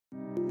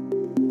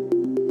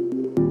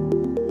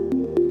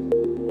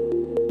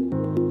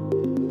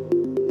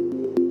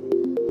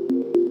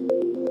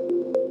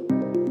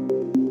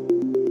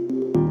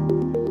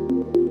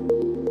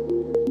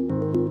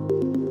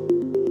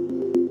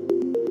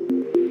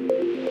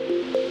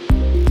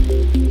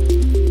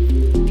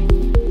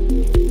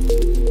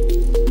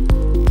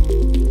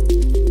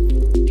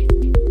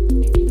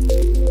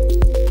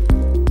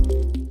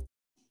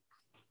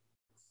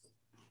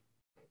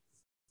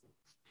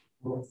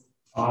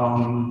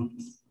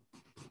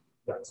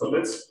So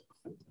let's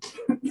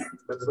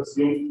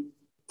assume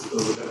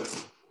that.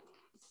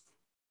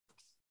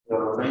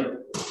 Right.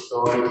 So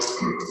I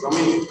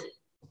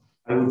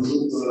will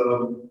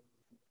do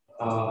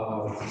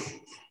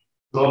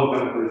load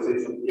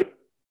characterization here.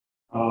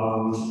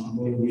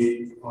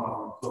 Maybe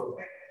so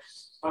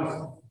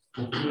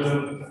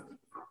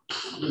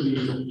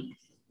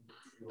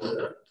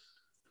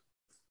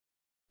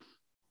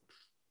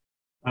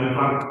in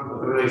fact,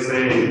 what I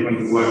say is going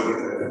to work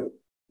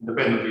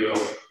independently of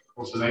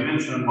the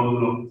dimension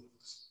modulo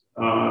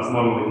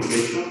small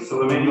modification. So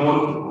the main goal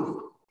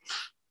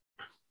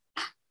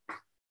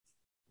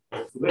of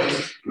today is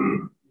to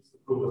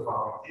prove the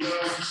following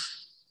here.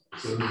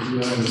 So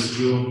here is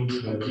U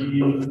by D,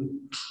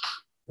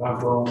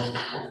 Lago,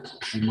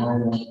 and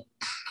minus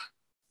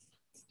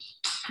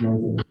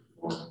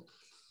 94.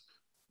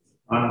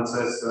 And it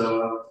says the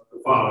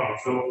following.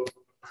 So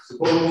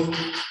suppose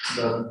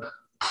that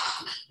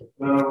the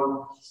curve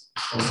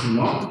of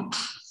naught,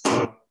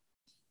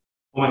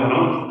 omega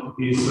naught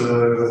is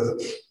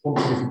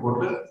completely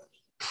supported.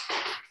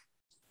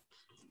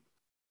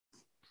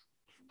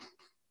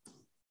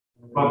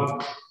 But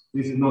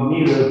this is not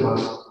needed,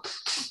 but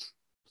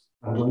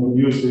I'm going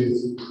to use this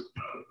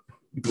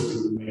because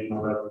it will make it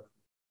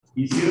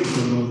easier.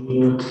 So not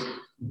here.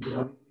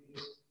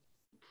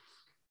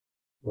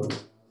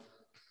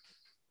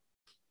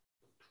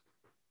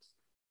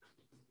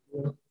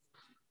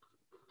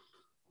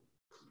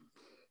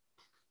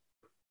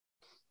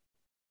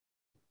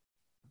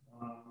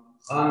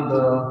 And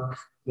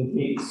let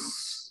me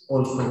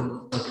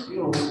also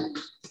assume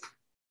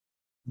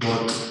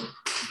that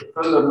the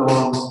further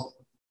norm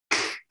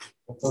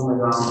of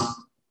omega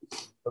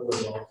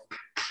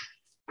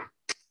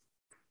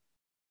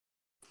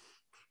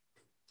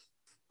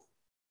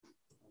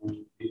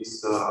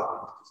is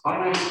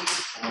finite.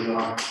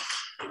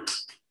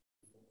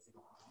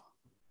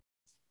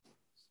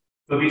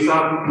 So these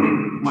are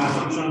my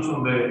assumptions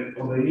on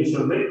the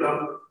initial data.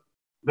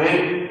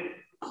 Then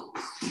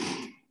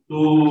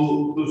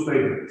two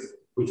statements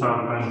which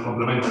are kind of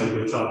complementary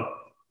to each other.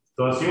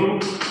 So assume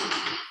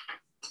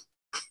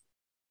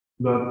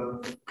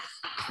that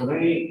for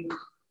any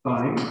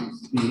time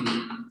t,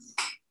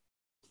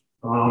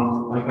 I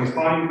can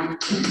find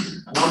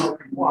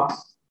number one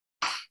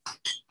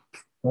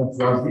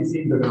that this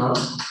integral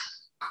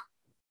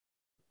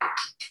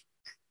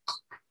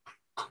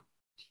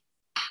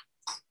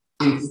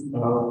is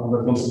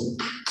under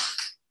constant.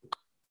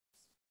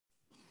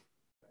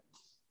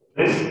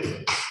 Then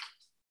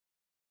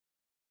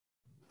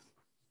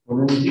for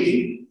any t,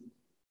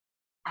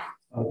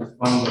 I just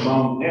find the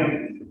bound m.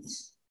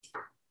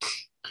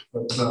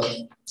 But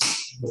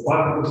the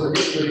part of the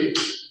trajectory is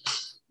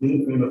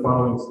in the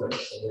following steps.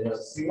 So we have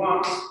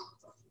C1,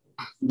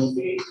 C1T,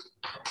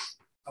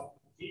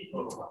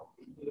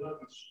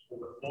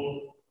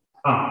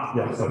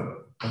 yeah, sorry.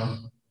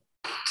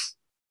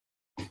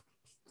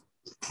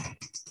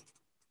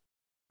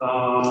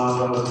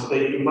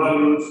 Taking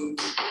values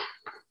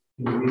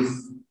in this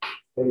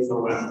case of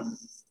m,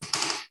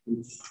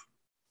 which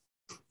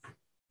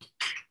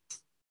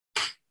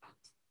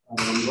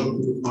I'm going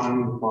to define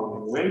the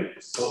following way.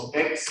 So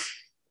x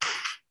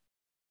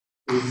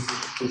is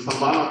some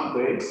Banach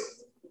base.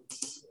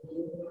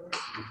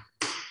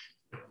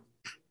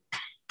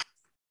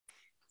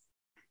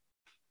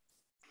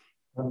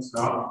 That's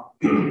now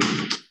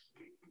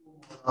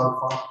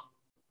alpha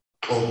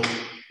of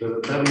the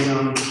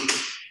determinant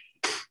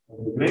of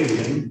the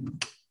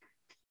gradient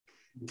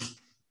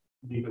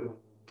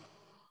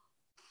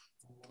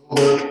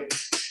over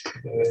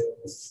the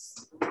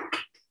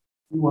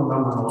one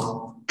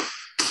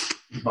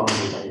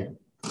bounded by m.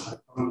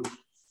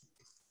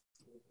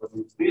 What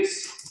is this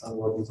and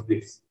what is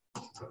this?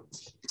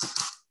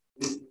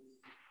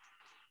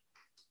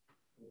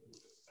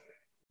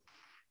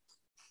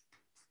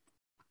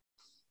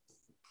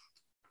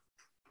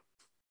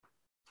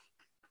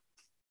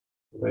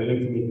 I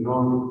let me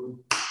ignore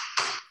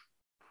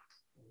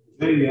the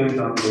gradient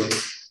and the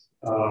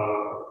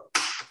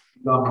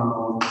gamma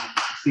naught,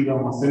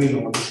 sigma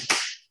semi-naught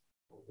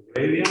of the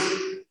gradient.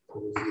 So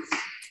this is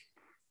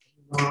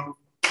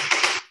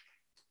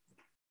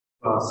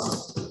plus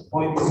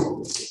points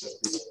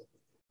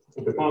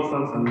of the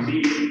constants and b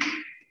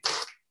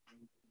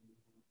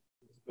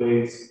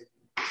space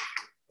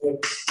x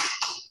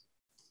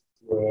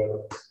where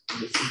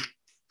this is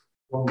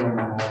one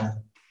gamma naught.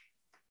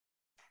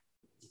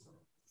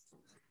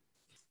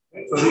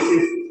 Okay, so this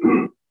is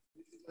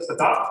the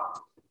setup.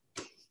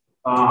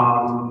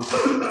 This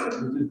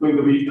is going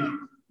to be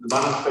the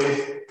Banach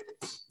space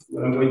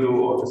that I'm going to,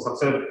 or the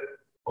subset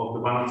of the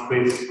Banach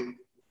space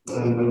that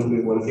I'm going to be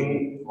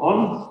working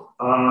on.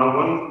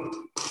 One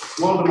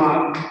small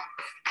remark,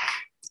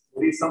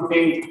 there is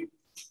something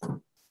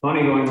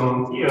funny going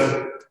on here.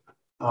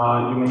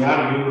 You may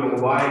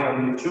argue, why are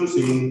you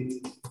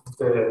choosing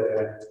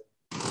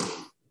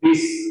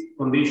this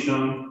condition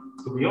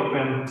to be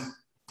open,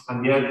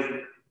 and yet,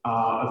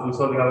 as we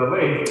saw the other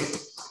way,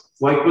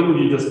 why couldn't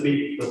you just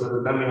pick that the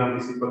determinant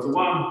is equal to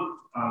 1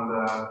 and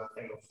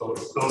end of story?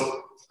 So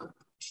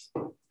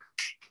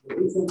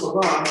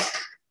apply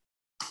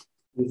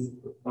is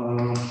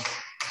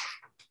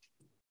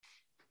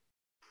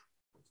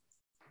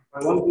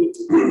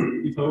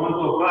if I want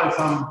to apply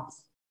some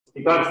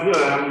Picard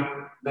theorem,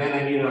 then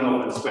I need an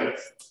open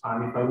space.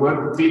 And if I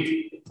were to fit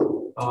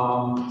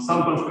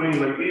some constraint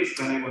like this,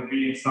 then it would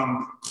be some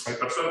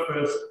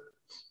hypersurface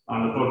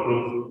and the torque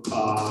proof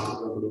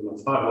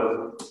started.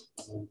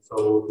 So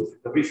this is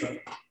the reason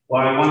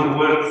why I want to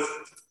work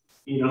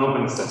in an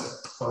open set.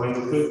 So in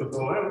the case of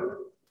OM,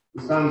 we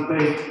can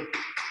take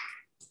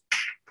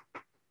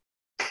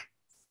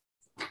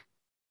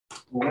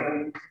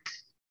OM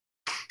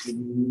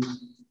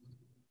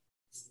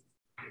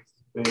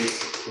space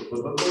with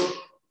the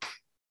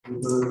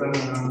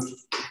determinant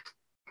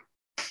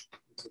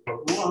equal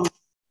to 1.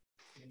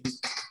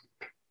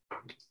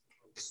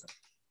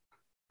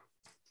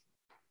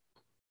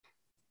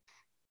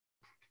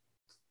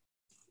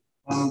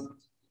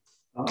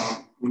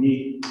 We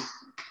need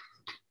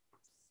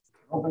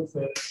open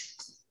set.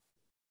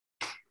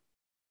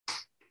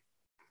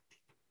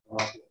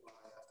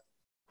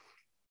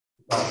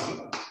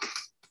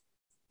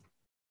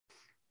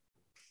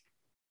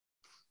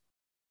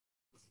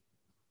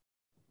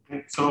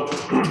 Okay, so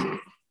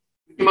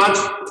pretty much,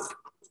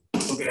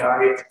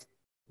 okay,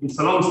 it's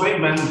a long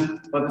statement,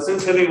 but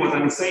essentially what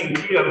I'm saying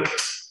here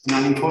in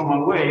an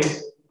informal way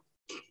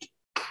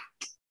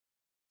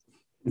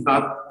is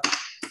that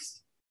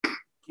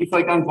if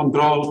I can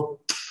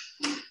control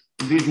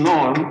this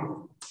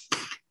norm,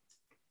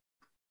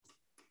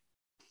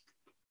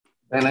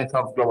 then I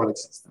have global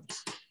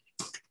existence.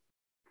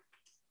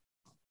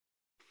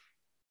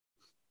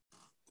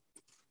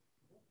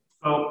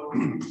 So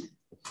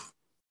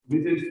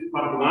this is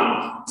part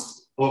 1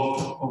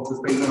 of the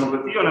statement of the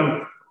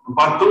theorem. And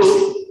part 2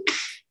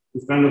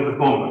 is kind of the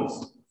converse.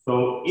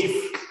 So if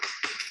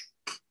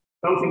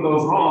something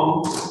goes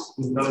wrong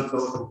in terms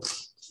of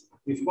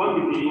this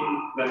quantity,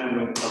 then I'm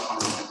going to have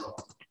finite.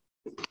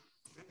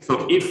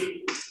 So if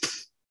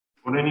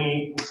for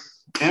any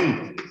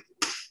m,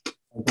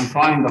 I can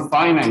find a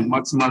finite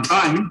maximal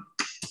time,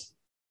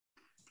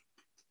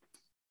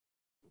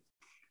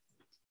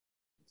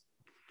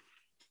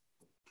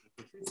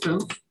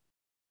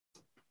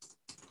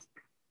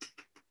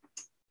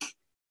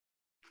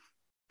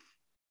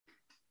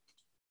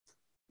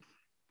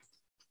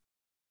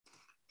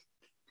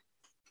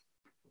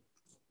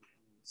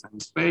 same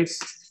space,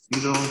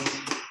 0.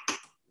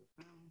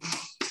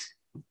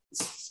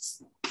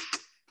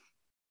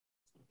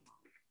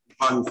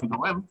 Values in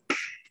OM.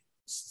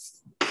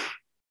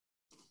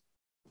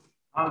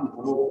 And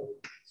the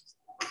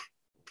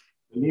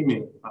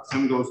limit as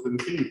m goes to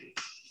infinity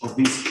of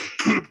this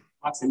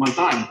maximal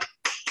time,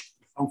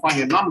 some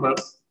finite number,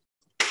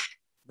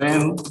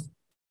 then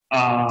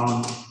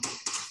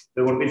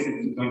the vorticity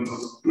is going to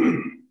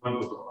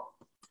go.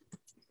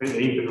 Okay, the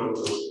integral of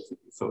the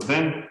vorticity. So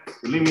then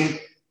the limit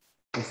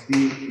as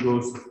t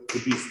goes to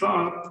t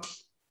star,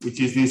 which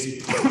is this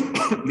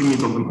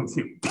limit of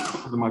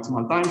the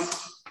maximal times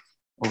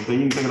of the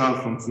integral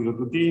from 0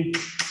 to t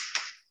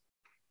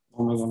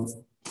omega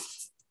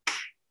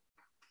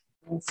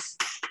s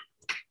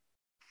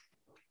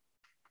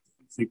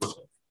is equal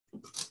to.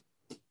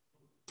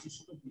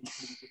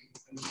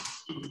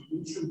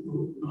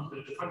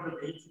 The fact that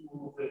h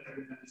of the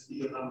element is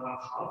bigger than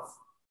 1/2.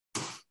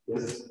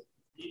 Yes.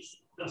 It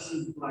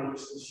doesn't imply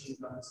essentially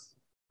that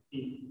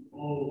in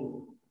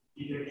all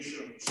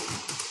directions,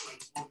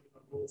 like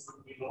both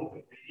and below,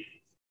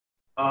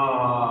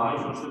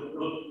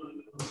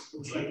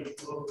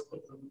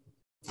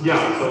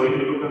 yeah, so if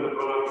you look at the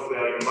product of the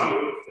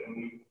eigenvalues, then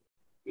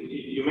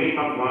you may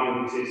have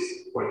one which is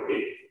quite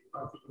big.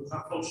 But you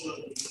have also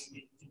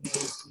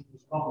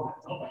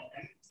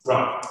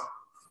right.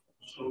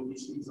 So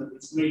this means that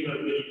it's neither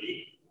very big,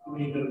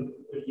 neither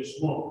very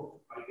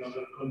small, like the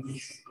other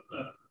condition.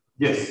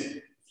 Yes,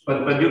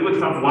 but you could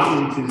have one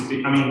which is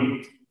big. I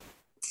mean,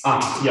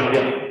 yeah.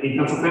 In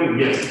terms of m,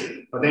 yes,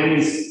 but m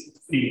is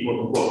free, quote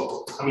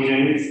unquote. I mean,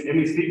 m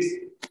is fixed,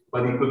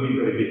 but it could be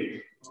very big.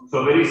 So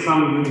there is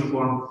some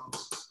uniform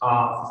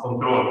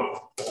control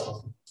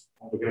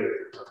of the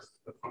gradient.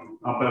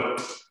 Upper,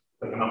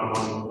 like an upper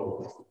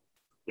one.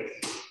 Yes.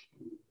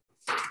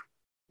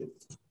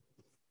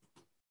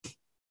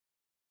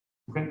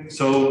 Okay,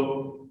 so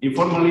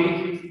informally,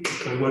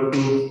 if I were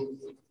to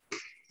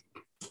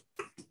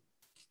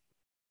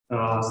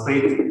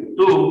state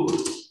 2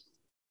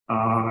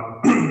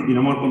 in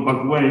a more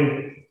compact way,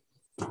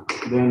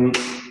 then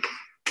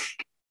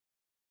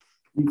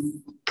if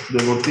the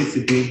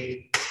vorticity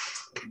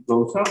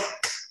goes up,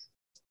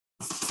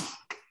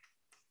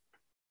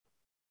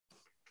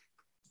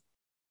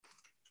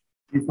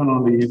 if and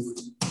only if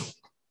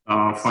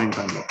fine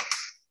time law.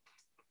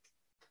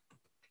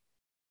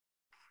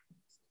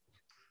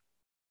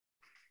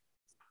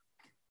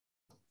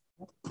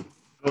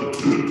 So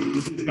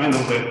this is kind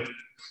of the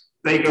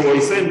takeaway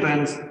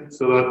sentence,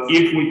 so that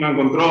if we can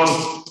control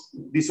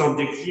this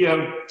object here,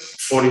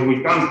 or if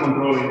we can't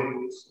control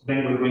it,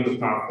 then we're going to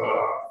have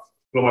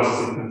global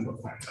existence of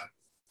time.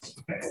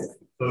 Okay.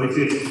 So this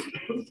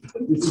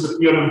is the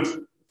theorem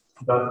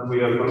that we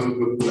are going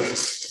to play.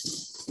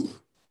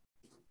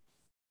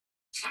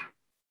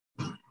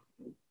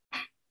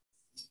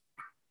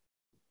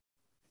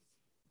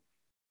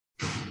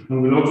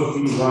 And we'll also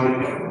see why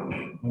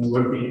and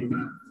working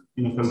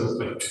in a further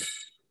space.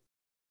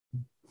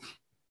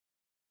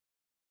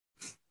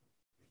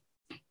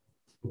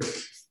 Okay.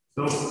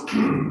 So,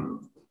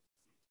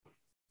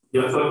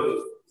 yeah, so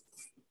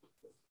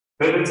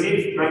let's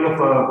see kind of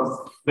a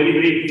very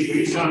brief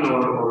intuition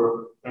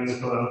or kind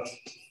of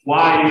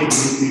why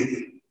this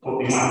is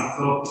optimal.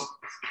 So,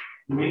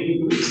 the main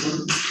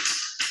intuition.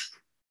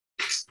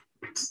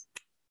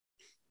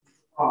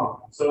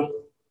 So,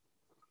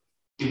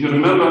 if you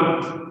remember,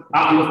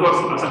 and of course,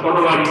 as a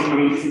corollary, I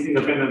mean, this is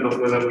independent of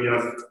whether we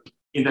are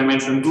in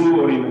dimension 2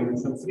 or in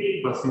dimension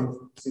 3, but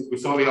since we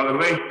saw the other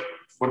way,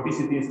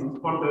 vorticity is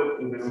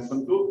transported in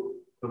dimension 2,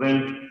 so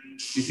then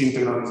this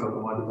integral is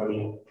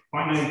automatically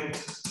finite,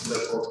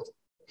 therefore,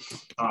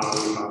 we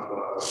have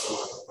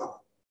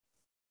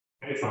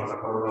okay, so as a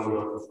corollary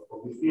of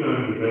this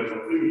theorem, we get for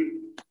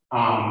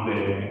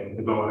 3,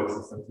 the global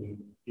existence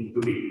in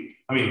 2D.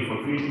 I mean,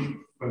 for 3,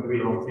 when we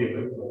don't see it,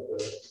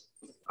 but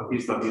at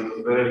least at the end of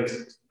the day,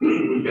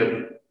 we get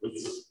it.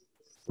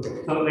 Okay.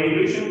 So the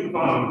intuition,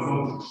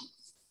 so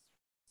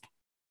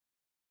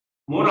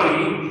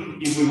morally,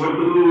 if we were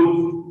to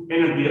do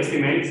energy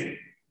estimates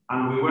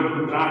and we were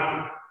to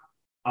track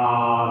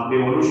the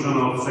evolution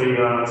of, say,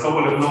 a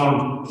Sobolev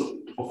norm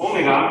of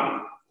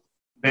omega,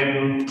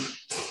 then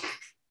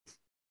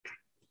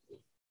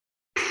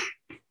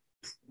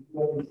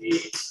there will be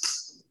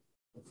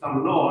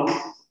some norm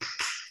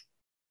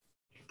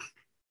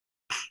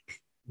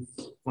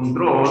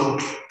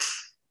controlled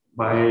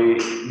by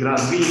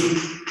grad B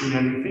in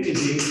an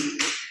infinity,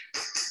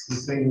 the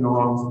same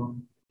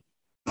norm,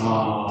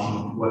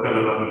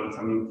 whatever that means.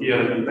 I mean,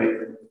 here we take,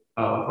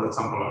 for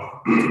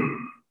example,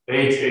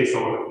 HA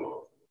Sobolev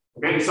norm.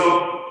 Okay, so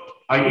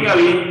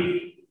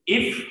ideally,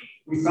 if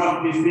we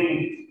have this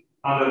thing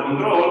under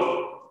control,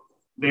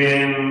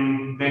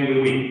 then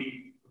we win.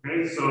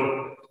 Okay,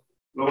 so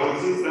global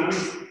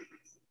existence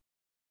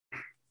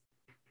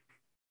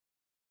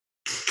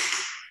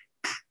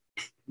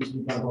we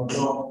can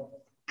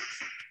control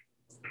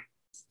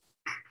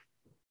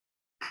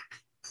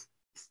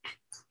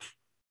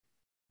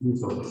this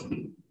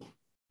solution.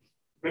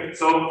 Okay,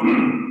 so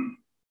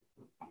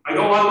I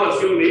don't want to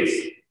assume this,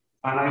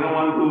 and I don't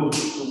want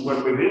to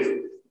work with this.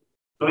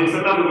 So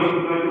instead, I'm going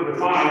to try to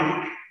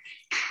define,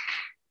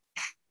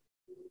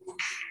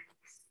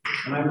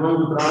 and I'm going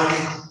to try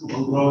to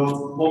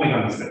control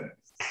omega instead.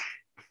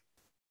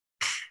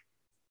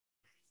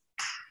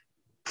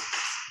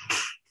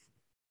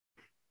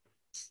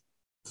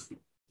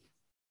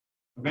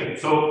 Okay,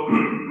 so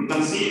you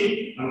can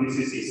see, and this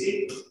is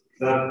easy,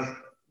 that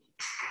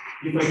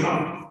if I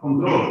have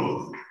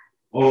control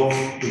of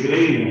the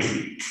gradient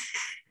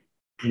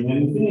in an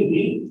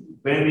infinity,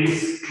 then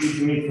this gives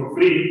me for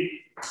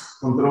free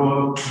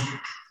control of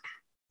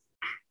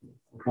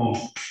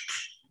omega.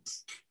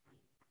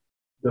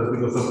 Just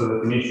because of the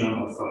definition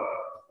of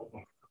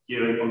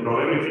here I control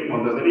everything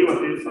on the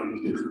derivatives, and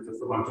this is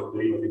just a bunch of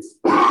derivatives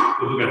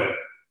put together.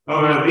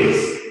 However,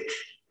 this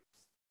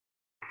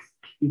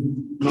is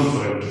not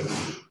so everything.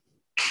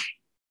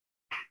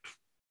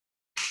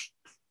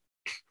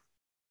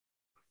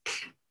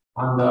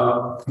 And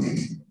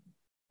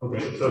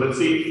okay, so let's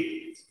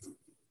see.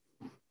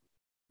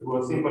 Do a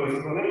simple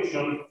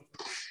explanation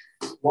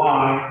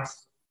why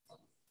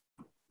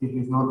it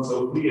is not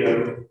so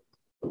clear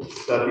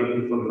that if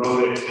you control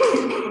the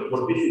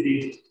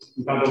vorticity,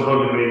 you can control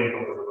the gradient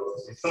of the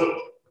velocity. So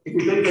if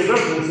we take the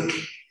reference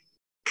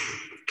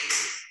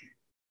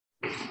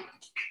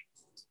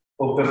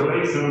of the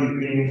relation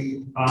between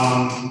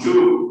U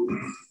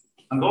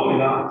and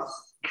omega,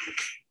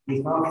 we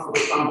have, for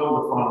example,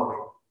 the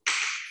following.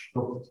 So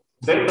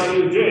delta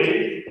uj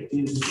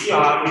is di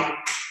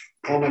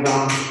omega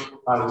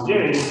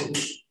ij,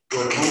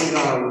 where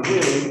omega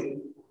ij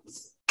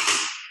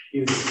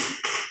is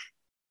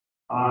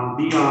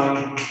di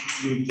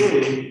uj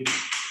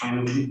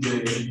minus dj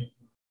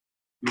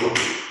u.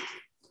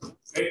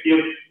 Okay,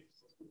 here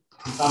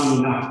it's only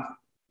now.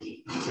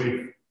 Okay.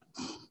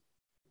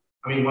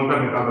 I mean, one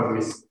time we cover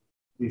this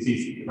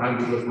easy, right?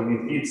 Because when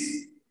it hits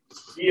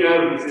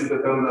here, this is the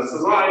term that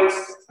survives,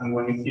 and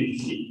when it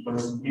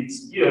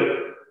hits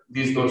here,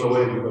 this goes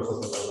away because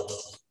of the term.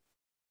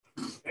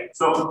 Okay,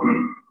 so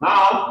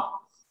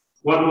now,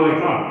 what do I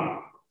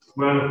have?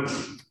 Well,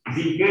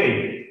 dk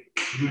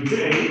uj,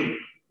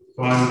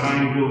 so I'm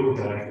trying to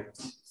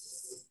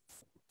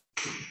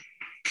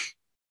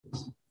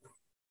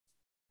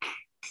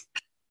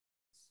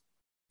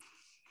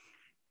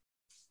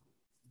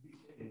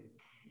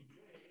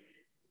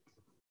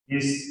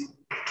is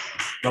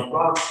the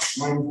plus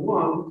minus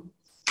 1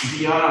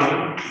 di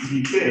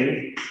dk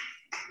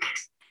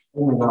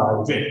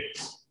omega j.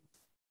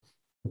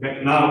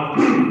 Okay, now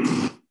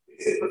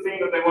this is the thing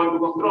that I want to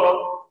control,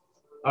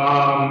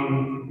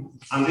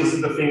 and this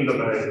is the thing that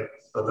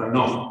I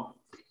know.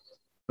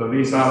 So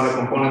these are the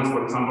components,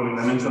 for example, in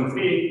dimension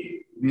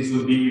 3 this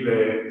would be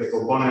the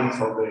components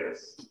of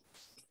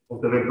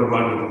the vector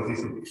value of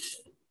this.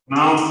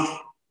 Now,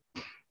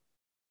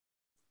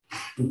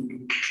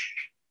 to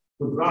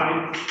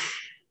write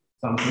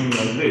something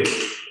like this.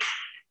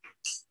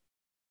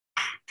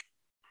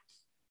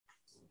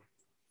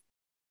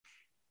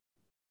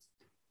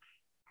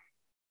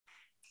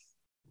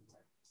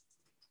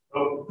 So,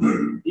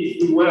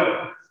 if we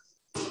were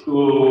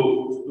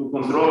to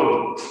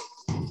control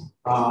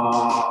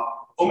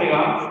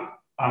omega,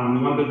 and we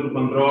wanted to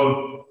control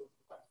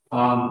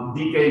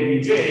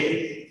dk,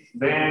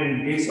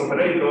 then this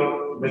operator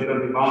better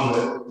be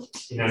bounded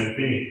in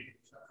infinity.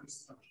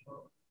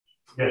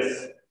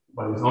 Yes,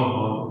 but it's not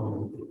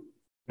bounded.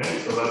 Okay,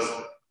 so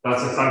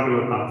that's exactly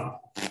what happened.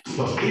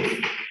 So if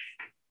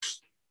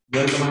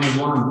delta minus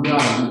 1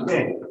 dk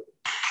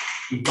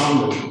is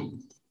bounded.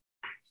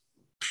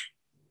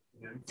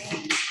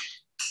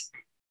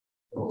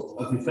 So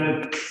as we said,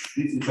 this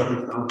is a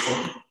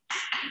transform.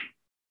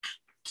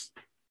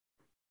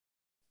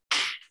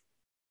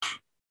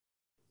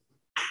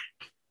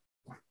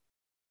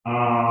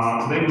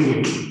 Then we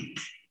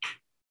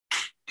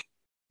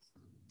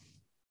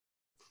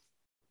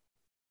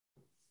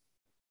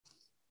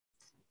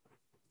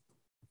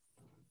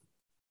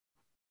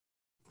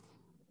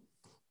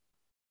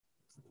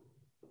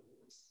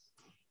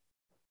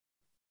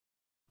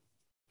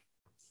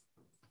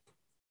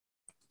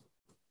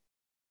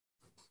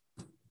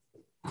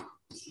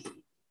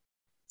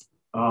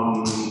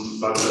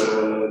but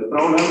the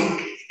problem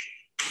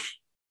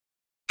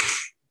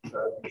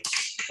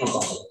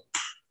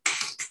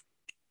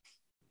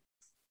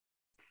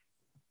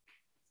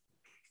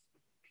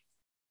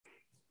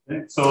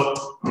okay, so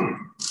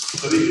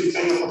this is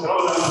kind of a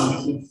problem,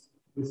 and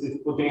this is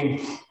putting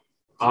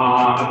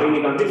a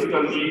technical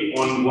difficulty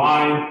on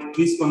why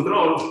this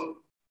control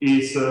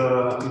is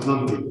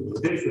not good.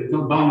 Okay, so it's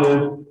not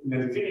bounded in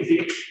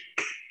infinity.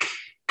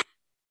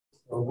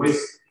 So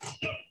ways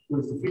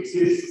to fix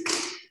this.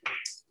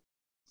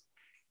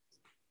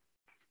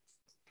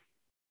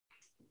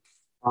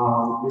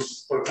 Which,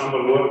 for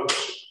example, work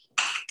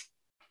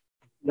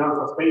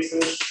Lambda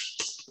spaces.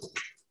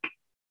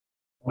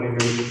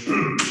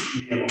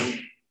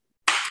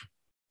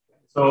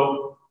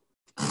 So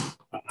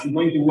I'm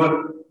going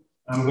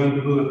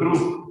to do the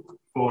proof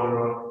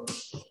for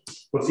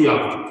C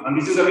alpha. And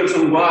this is the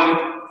reason why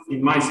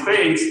in my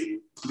space,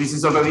 this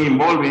is already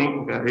involving,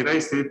 okay, I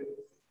erased it,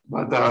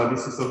 but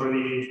this is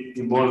already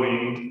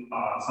involving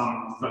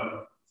some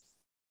stuff.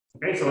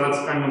 Okay, so that's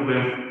kind of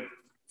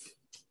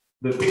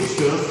the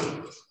picture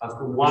as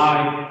to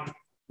why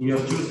we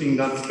are choosing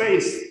that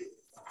space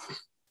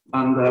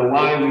and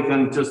why we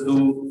can just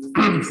do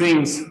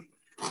things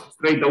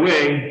straight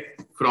away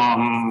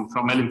from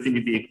L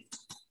infinity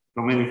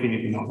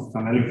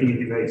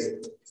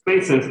based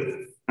spaces,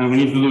 and we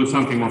need to do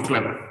something more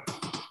clever.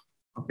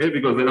 Okay,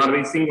 because there are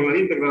these singular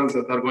integrals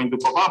that are going to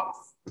pop up,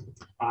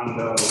 and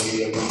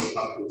we are going to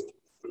have to.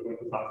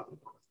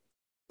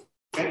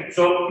 Okay,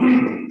 so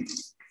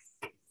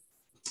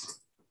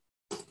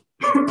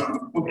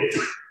okay,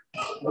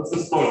 what's the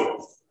story?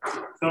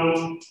 So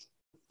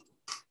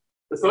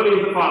the story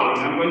is the following.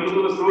 I'm going to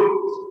do the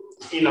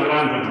proof in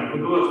Lagrange. I'm going to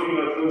do a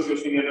similar proof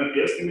using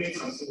energy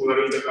estimates and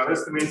singular integral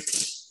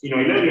estimates in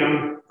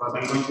Eulerian, but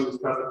I'm going to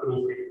discuss the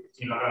proof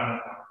in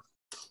Lagrange.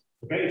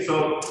 Okay,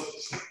 so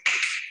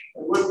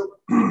with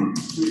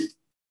the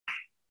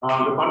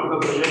particle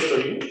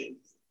trajectory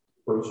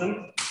equation.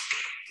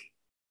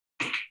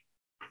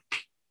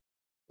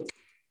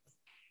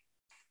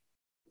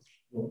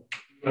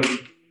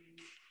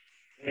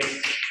 X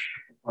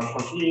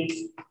for t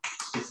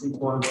is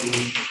equal to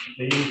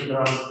the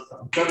integral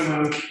of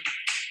kernel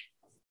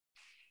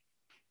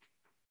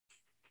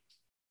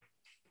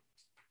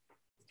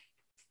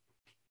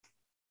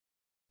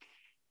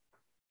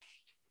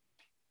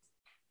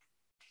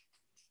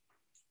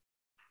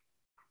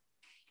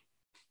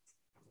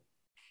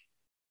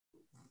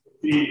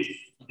t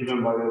given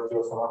by the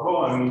Gauss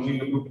law. I mean,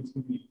 the group is to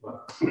be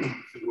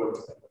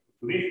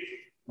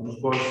and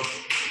of course,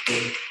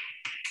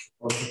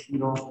 also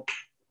 0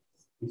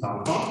 is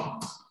alpha.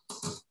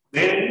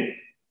 Then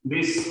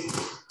this is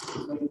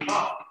going to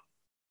have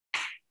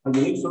a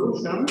unique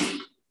solution.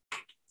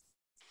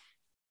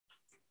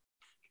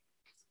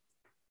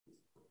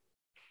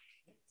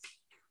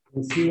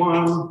 The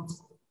C1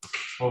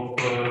 of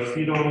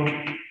 0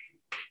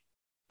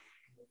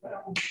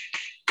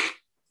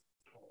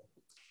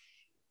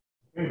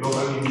 okay,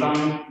 global in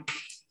time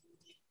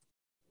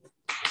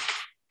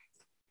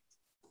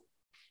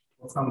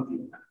or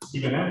something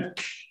given F.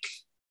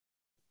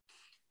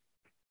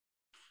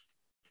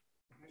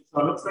 So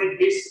let's take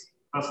this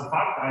as a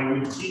fact. I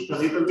will cheat a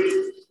little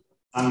bit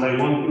and I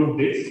won't prove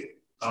this.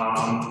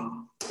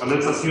 But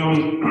let's assume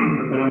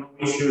that there are no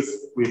issues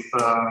with the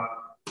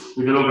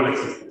local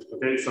existence.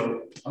 Okay,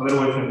 so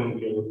otherwise I won't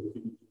be able to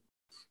do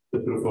the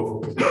proof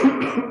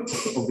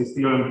of this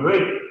theorem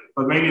today.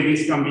 But maybe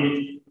this can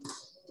be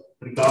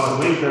recovered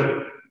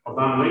later or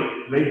done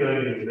later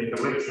in later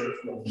lectures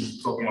when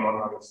talking about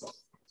other stuff.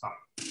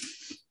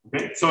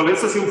 Okay, so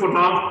let's assume for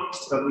now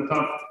that we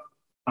have,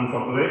 and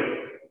for today,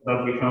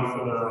 that we have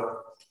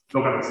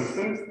local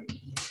existence.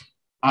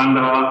 And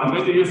I'm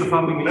going to use the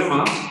following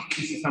lemma.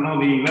 This is an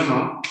ODE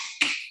lemma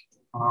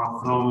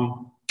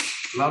from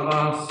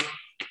Ladas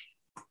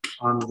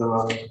and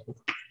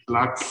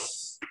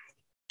Lax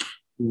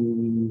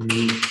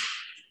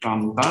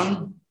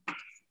Kantan,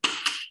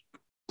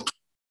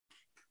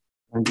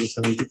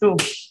 1972.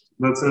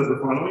 That says the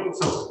following.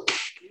 So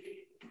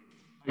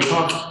I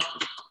have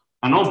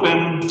an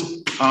open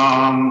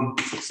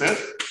subset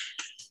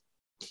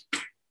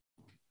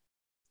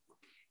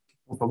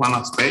of a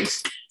Banach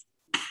space.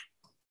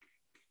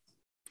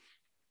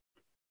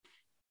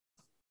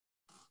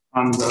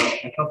 And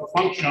I have a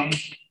function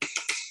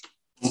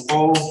of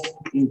O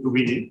into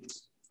B,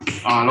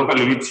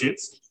 locally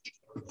Lipschitz.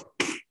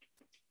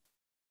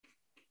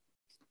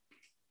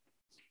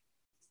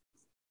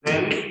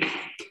 Then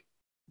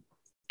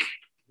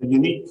the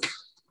unique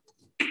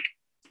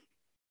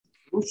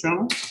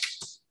solution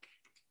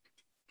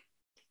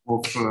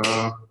of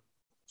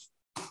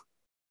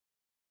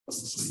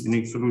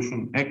unique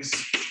solution X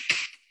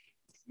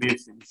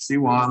lives in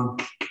C1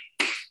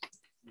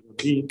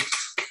 D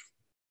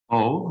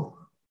O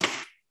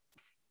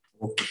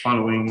of the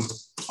following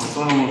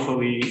autonomous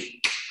ODE.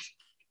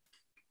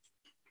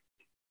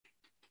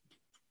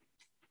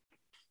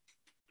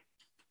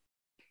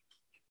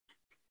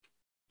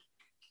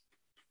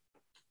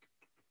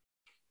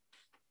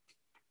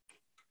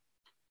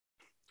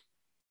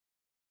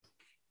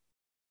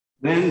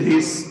 Then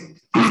this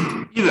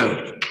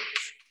either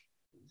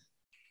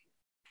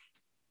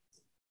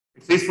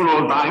exists for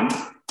all time,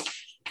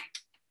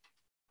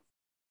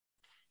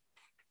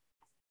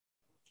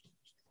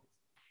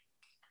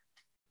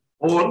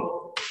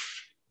 or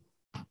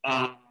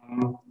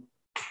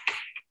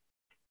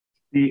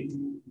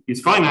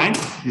is finite,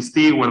 this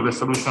T where the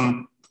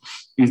solution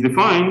is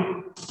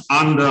defined,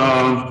 and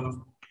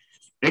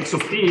X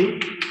of T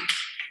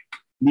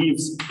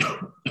leaves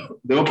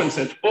the open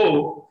set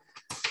O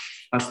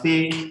as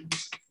T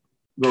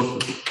goes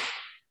to T.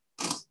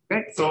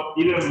 Okay, so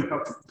either we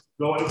have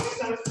global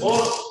existence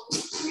or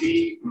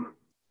we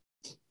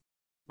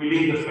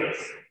leave the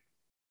space.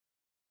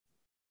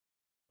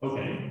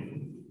 Okay,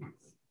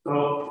 so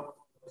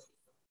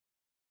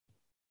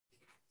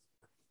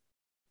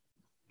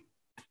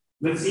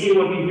let's see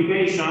what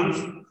implications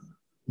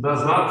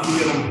does that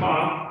theorem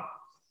have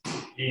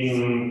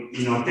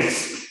in our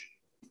case.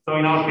 So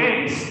in our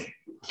case,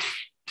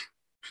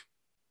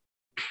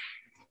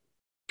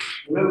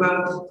 remember,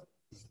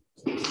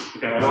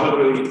 okay, I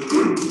already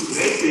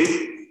raised this,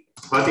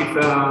 but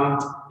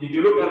if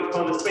you look at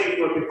how the space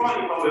was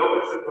defined, how the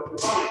open set was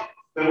defined,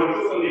 there were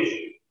two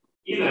conditions.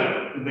 Either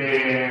the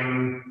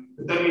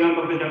determinant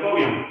of the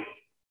Jacobian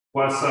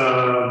was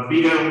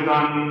bigger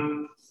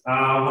than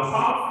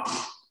 1/2,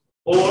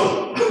 or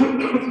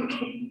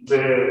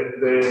the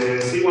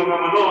C1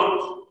 gamma naught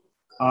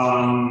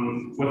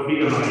was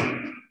bigger than n.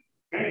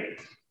 Okay,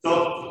 so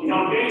in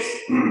our case,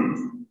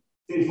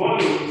 since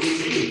volume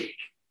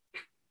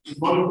is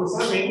volume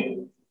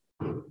preserving,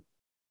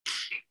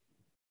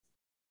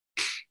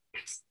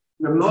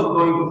 we're not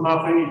going to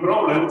have any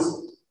problems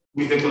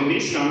with the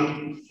condition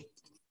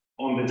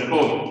on the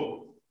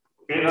Jacobian.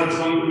 Okay, that's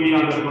going to be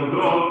under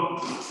control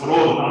for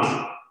all time.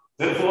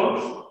 Therefore,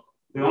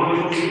 the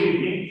only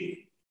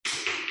possibility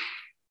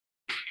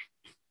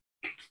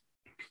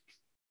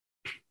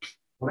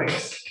for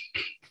X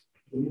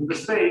in the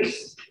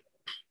space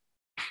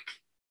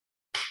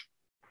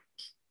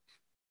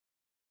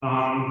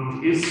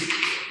is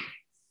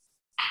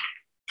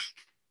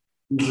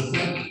the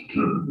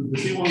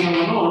C1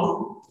 gamma naught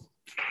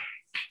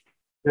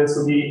has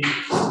to be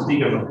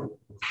bigger.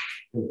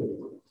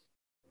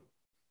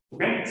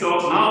 Okay, so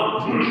now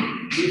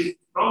this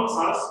prompts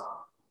us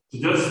to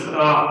just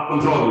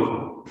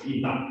control it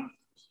in time.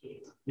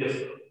 Yes.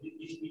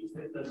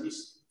 That this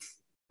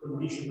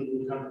condition that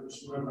we have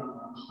is more than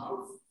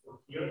 1/2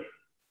 here.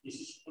 This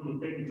is only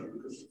technical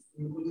because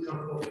we could come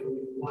up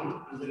with one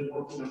and then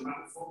work in a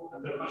manifold,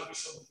 and there must be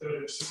some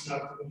similar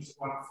to this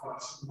one for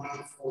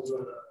manifold.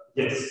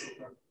 Yes.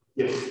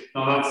 Yes. No,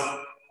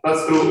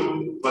 that's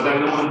true, but I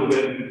don't want to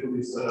get into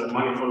this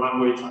manifold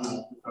language and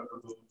have to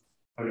do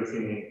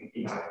everything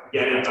in high.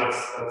 Yeah,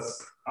 that's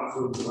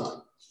absolutely right.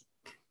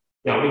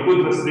 Yeah, we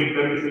could restrict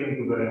everything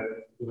to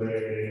the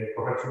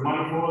correction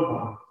manifold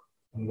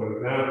and go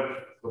there,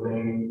 but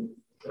then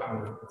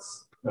that's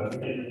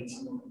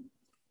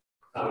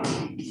I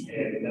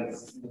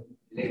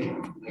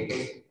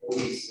guess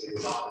always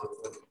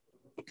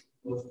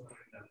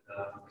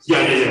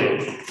yeah.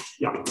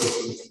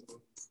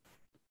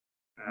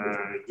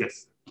 Yes.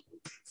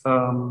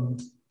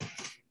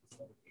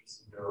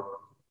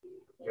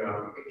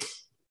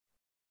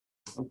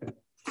 Okay.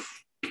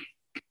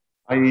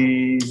 I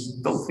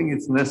don't think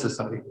it's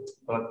necessary,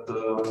 but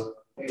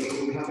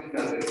we haven't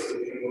done it. So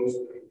you go to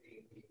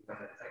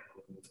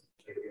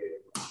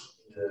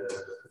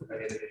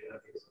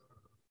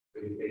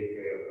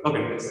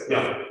okay.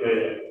 Yeah.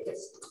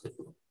 Yes.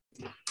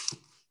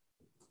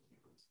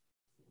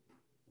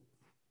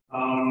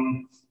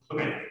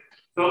 Okay,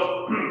 so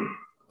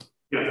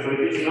yeah, so it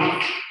is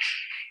enough.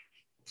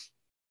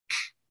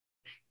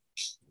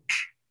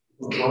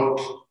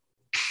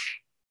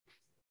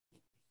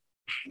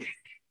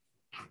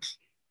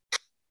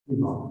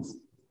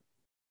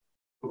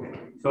 Okay,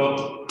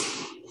 so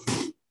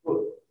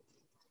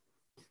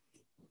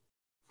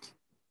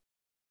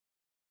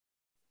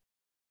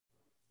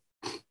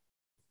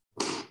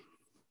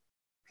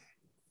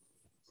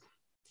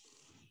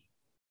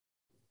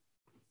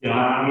yeah,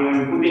 I mean,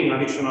 I'm putting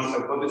additional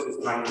hypotheses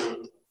trying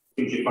to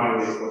simplify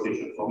the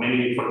exposition. So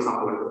many, for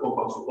example, like the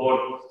pop-up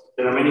support,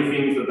 there are many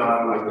things that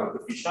are like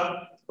artificial,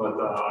 but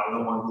I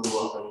don't want to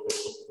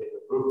investigate the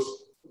proofs.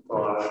 So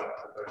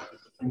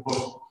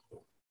simple.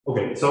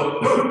 Okay,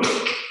 so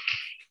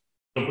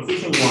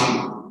proposition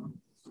one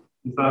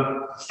is that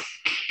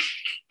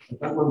I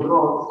can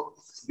control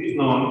this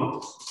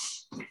node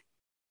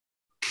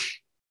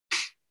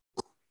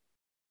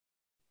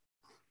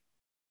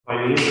by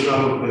the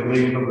integral of the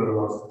gradient of the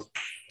velocity.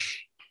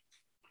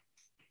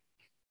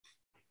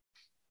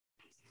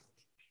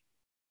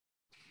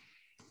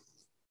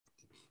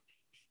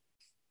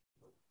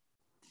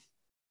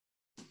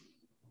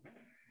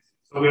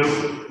 So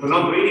we're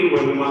not really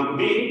where we want to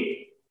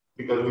be,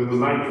 because we would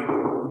like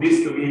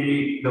this to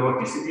be the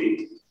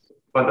vorticity,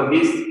 but at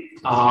least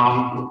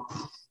kind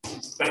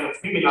of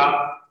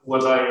similar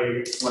what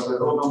I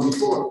wrote down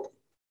before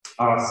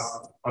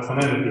as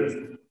an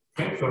energy.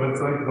 Okay, so let's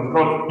try to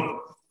control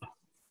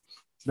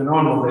the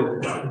norm of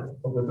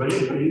the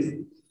trajectories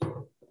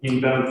in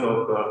terms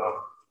of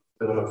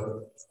the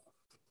velocity.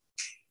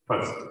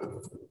 First.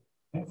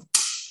 Okay.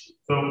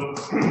 So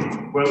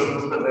well,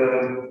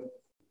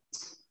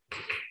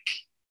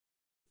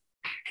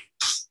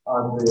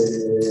 the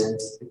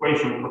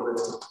equation for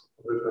the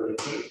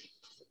trajectory.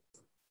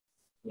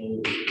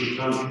 We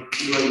can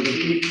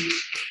evaluate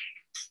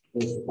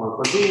is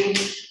 114,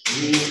 V,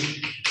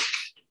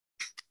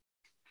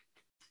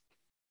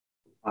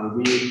 and V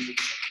is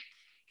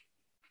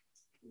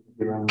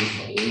given by the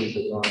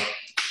integral.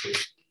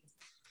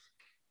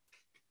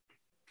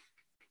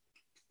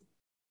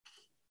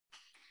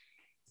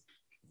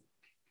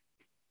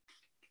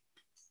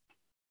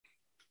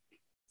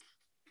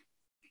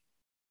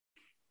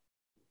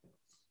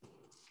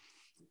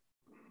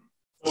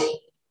 So,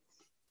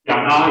 yeah,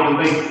 now I can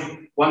take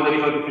one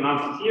derivative in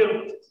alpha here.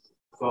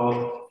 So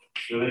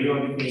the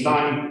derivative in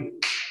time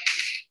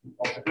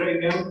of the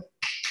gradient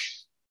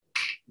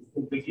is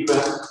simply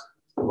given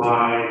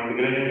by the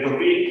gradient of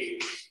V.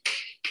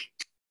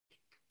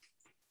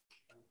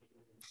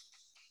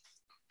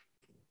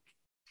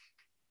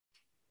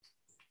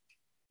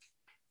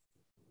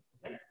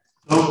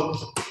 So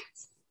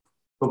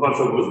far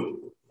so good.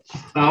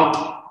 Now,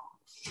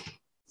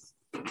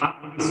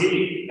 you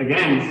see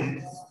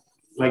again,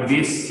 like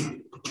this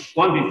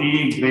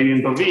quantity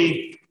gradient of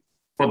V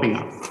popping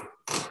up.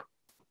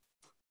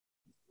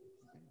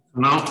 So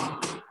now,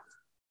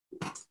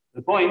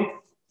 the point,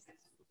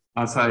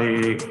 as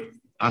I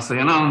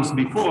announced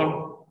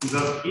before, is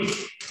that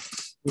if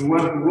we were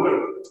to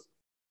work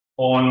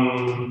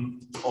on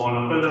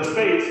a further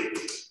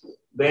space,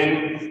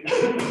 then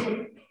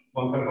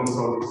one can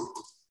control this.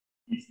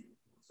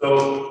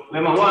 So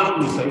lemma one,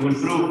 which I will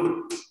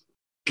prove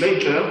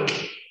later, is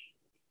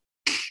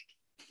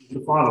the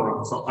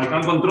following. So I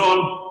can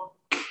control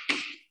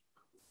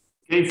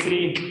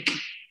K3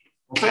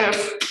 of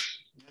F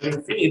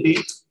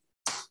infinity,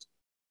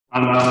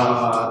 and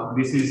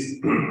this is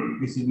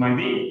my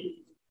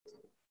V.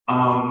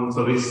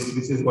 So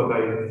this is what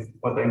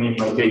I mean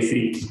by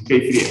K3.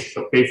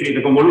 So K3,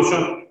 the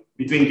convolution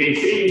between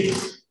K3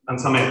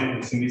 and some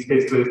F. In this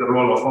case, there is the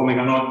role of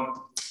omega naught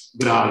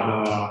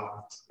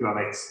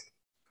grad X.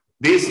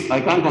 This I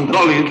can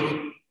control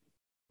it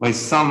by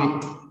some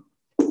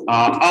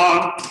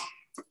R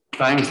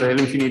times the L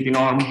infinity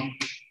norm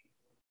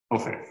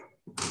of F.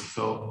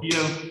 So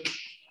here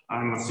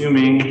I'm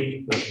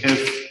assuming that F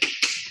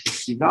is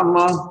C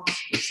gamma,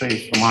 let's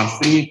say from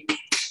R3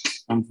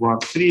 and to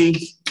R3,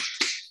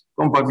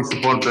 compactly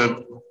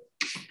supported,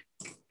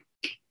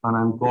 and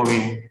I'm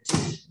calling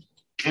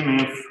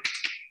MF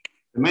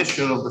the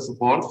measure of the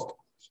support,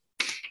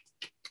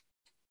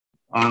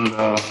 and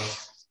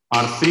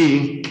R3,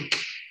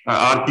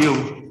 R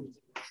cube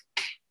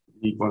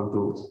equal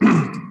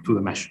to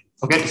the measure.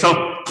 Okay,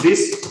 so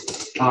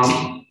this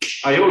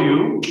I owe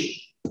you,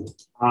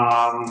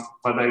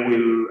 but I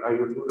will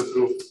do the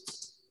proof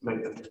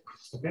later.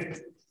 Okay,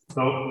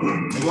 so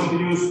I want to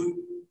use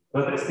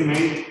that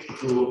estimate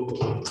to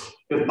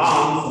get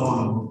bounds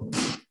on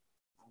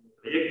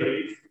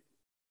trajectories,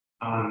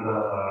 and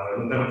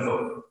in terms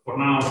of, for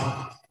now.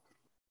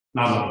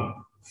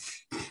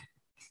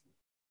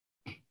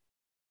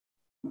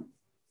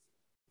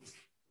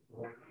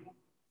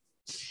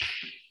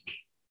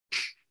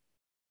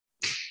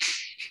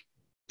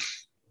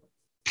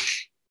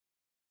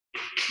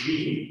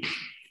 V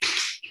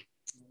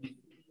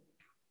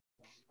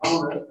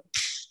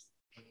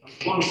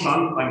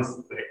constant times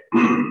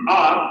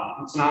R,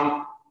 which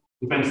now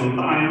depends on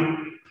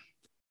time,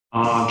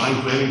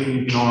 times the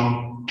infinity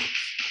norm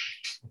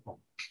of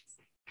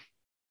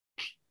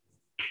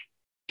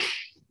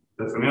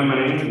Just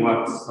remembering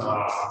what's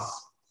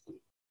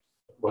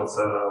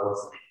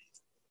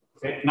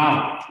okay.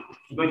 Now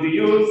I'm going to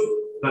use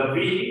that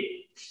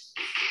V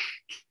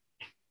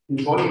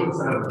is volume to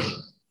 7.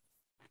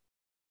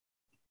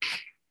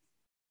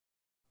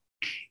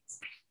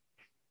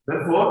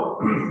 Therefore,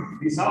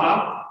 this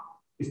R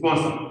is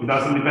constant. It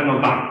doesn't depend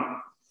on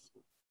time.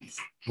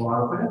 So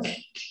R of S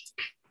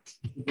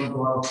is equal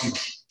to R of T.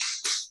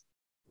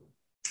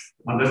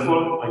 And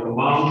therefore, I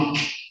combine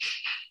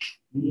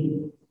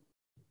V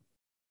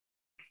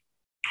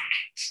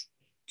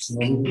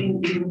and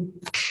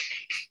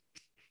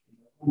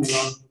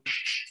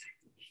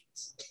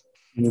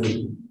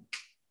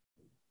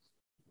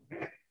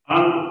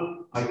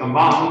I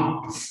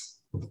combine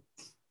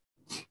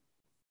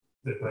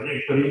the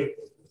trajectory,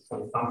 for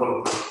example,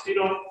 of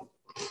 0.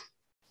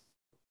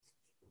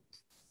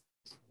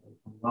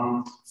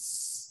 Combine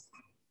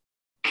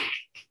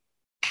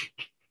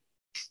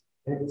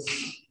X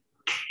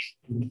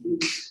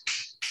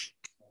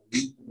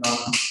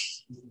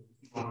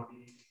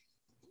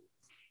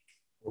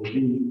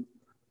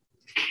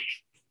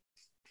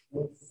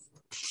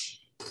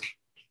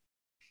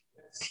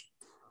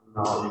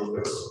now you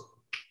will.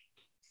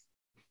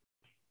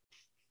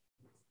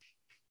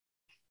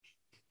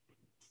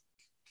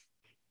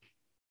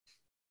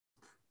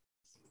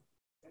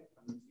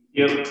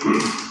 Here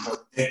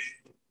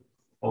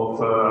of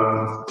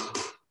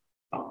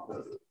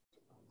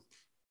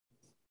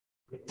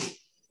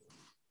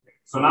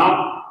so now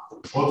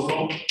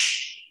also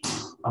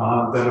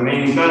the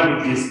remaining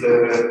term is the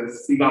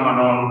C gamma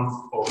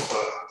norm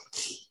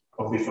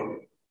of this one.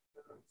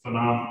 So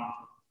now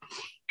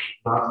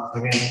that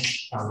again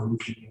I'm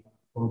using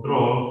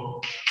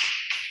control.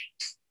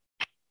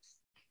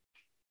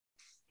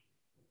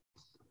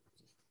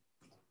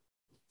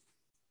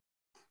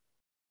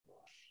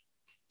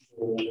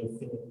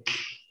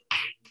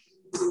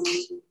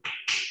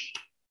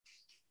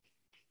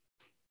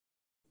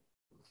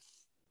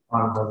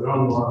 And the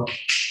ground one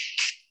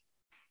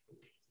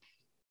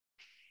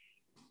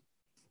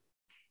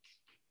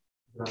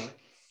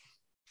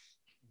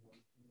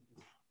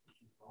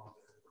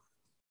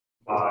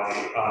by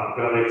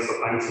grad x of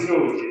time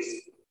 0, which is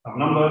some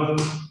number.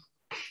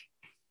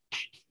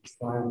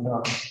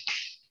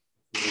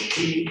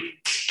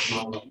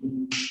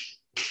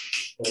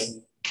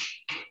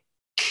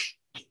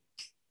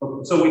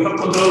 So we have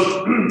controlled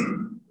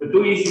the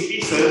two easy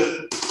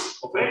pieces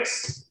of x,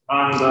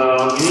 and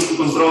we need to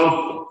control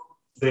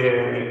the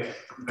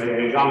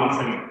gamma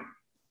semi.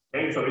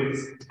 Okay, so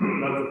that's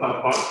the hard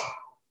part,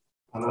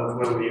 and that's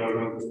where we are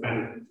going to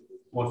spend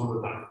most of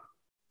the time.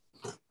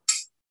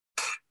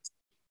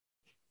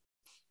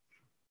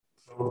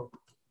 So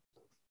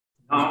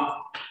now,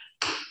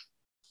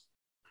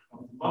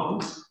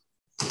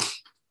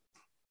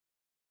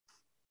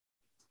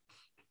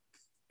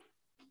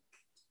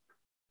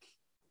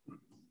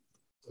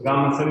 the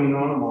gamma semi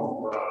norm of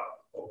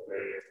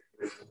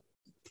if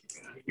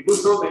we do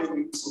so, then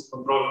we could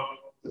control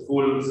the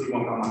full sigma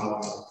gamma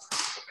norm.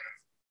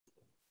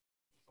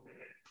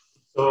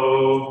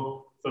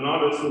 So now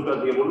let's look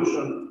at the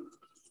evolution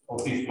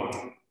of this one.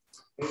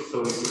 Okay,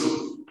 so if you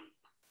look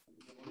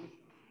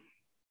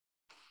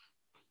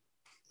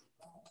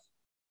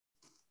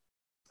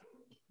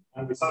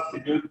and we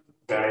substitute,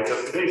 I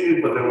just erased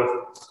it, but there was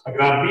a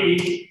graph B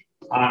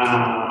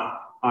and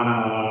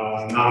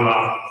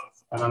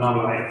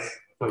another X.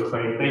 So if I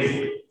take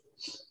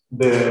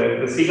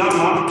the C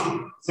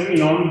gamma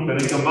semi-norm, then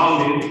I can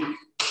bound it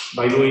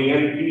by doing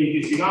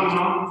infinity C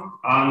gamma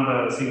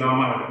and C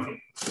gamma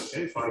everything.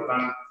 Okay, so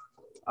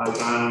I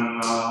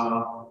can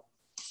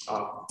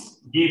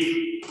give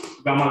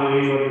gamma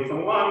derivatives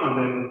on one and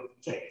then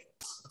check.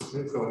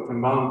 Okay, so I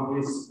can bound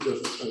this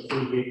just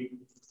simply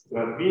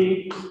graph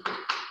B,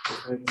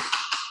 okay.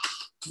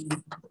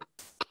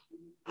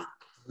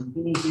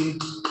 Infinity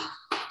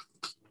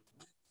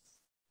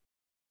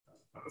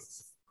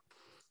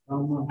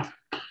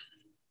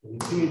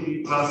infinity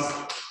plus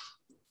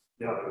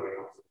the other way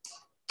around.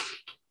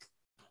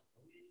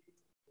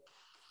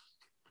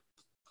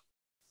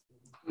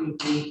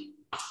 Infinity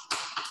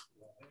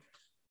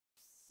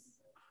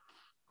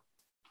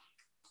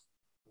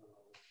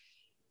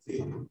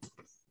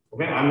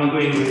okay, I'm not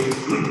doing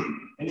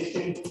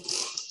anything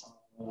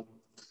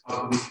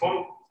at this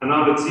point. And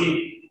now let's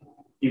see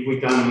if we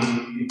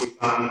can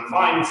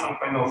find some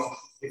kind of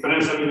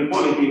differential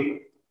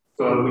inequality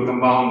so that we can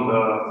bound the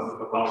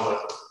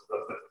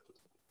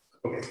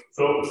okay.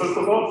 So first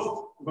of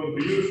all, I'm going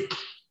to use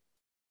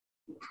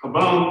a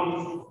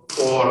bound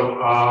for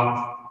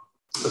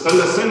the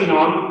Felder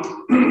semi-norm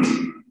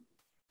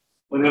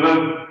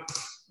whenever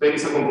there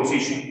is a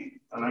composition,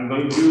 and I'm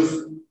going to use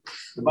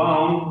the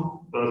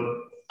bound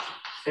that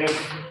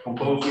F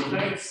composed with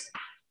X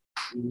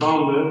is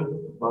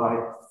bounded by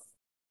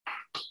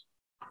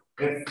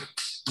F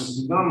plus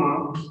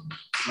gamma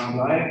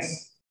lambda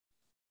X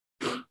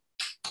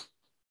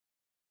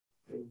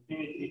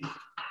infinity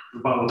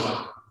bounded by.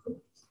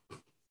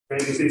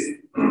 Okay, this is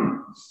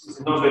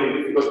not very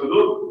difficult to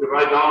do. You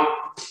write down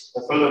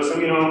the Felder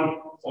semi-norm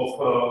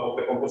of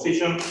the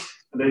composition,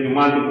 and then you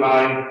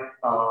multiply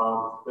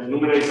the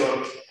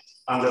numerator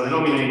and the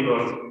denominator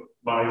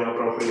by the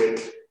appropriate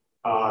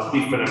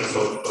difference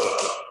of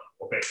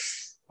x.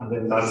 And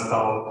then that's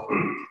how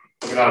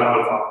grad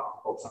alpha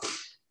goes up.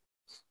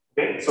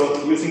 Okay,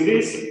 so using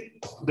this,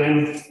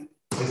 then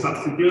I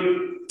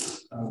substitute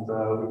and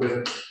we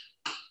get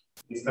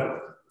this term.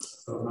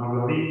 So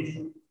now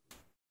we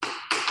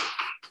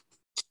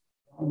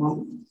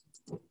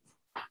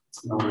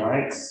now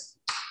x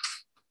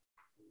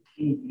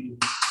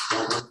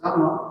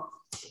gamma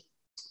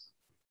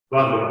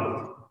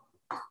plus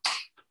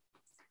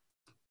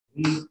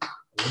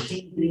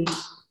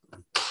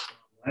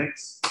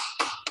x.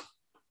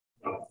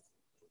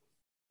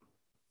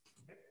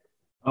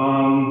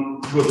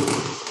 Good.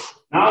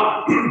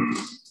 Now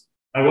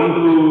I want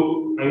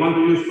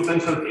to use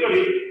potential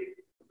theory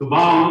to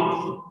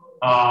bound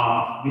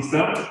this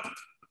term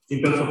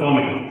in terms of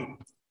omega.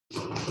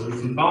 So this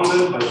is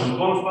bounded by some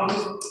constant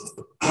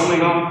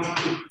omega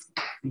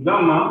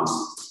gamma.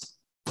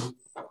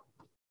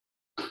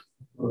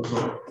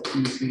 Also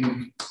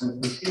using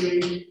potential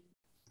theory,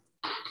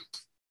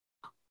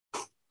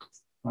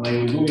 and I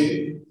will do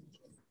it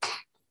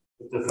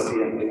just at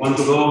the end. I want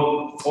to go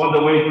all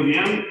the way to the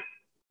end.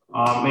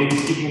 Maybe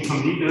skipping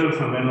some details,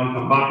 and then I'll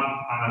come back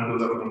and I'll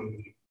do the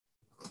remaining.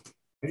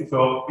 Okay,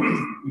 so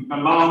we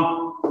can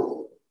bound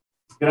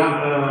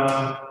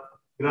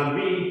grad B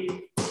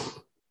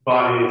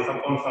by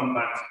some constant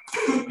times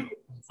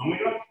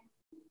omega.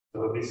 So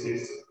this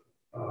is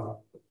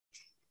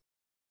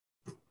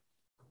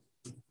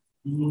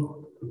E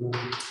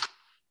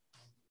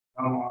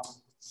gamma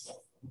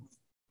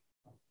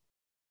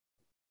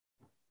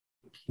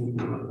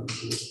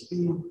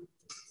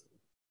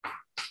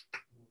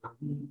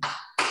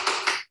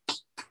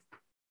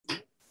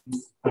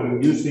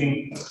I'm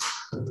using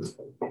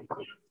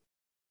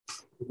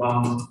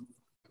one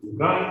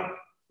guy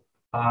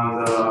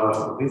and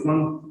this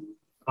one,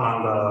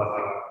 and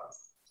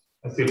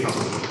I still have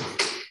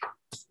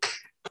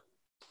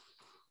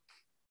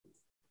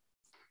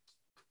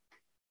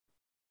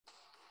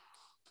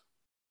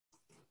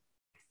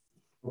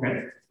okay.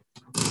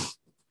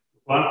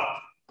 But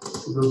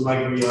it looks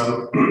like we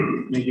are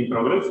making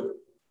progress.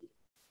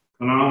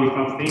 So now we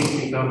have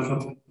things in terms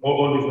of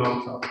all these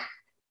norms are.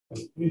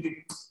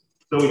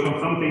 So we have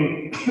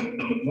something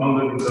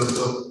bounded in terms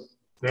of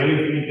the L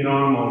infinity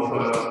norm of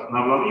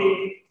nabla B,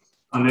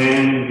 and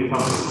then we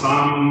have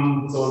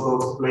some sort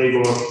of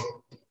flavor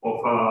of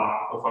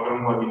a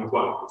ground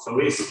inequality. So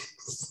this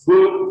is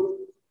good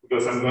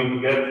because I'm going to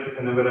get,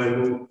 whenever I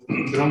do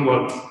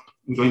groundwork,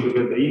 I'm going to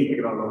get the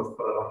integral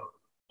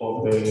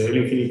of the L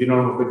infinity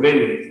norm of the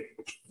gradient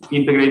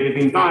integrated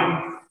in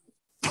time.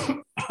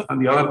 And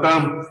the other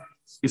term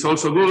is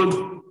also good,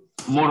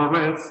 more or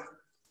less,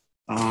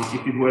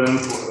 if it weren't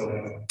for the.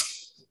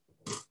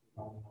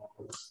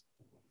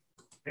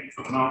 Okay,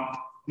 so now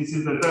this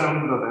is the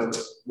term that I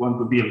want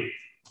to build.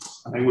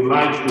 And I would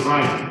like to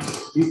write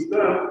this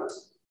term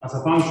as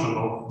a function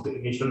of the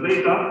initial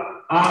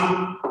data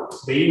and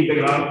the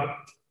integral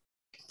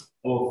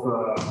of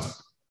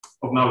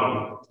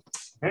nabla.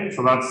 Okay,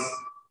 so that's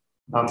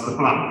the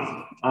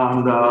plan.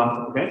 And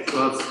okay,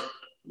 so that's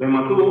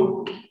lemma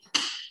 2,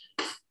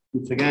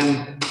 which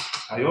again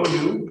I owe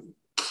you,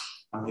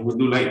 and I will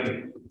do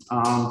later.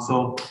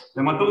 So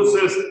lemma 2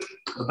 says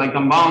that I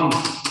can bound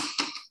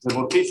the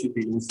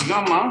vorticity in C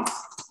gamma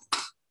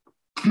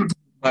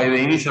by the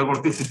initial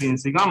vorticity in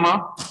C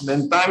gamma,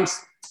 then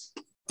times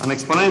an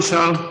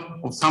exponential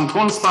of some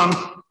constant,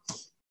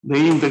 the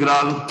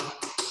integral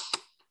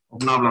of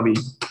nabla B.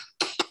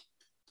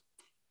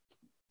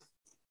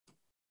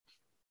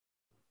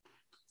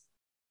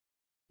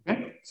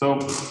 Okay, so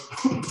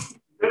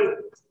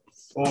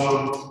for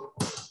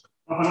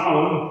half an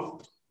hour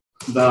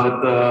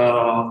that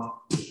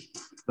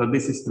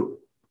this is true.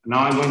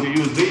 Now I'm going to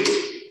use this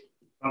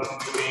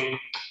substituting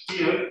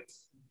here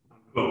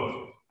and close.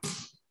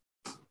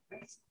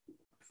 Okay.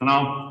 So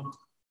now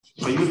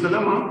if I use the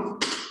lemma,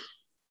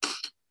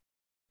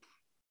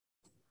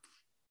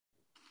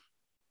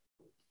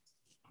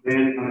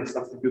 then I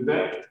substitute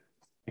there,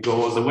 I go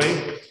all the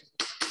way.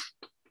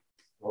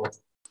 So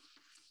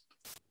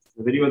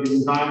the derivative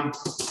in time of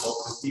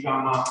the C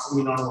gamma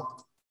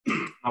terminal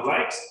of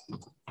x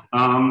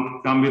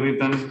can be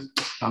written,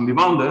 can be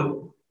bounded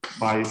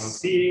by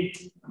C.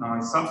 Now I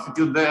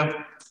substitute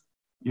there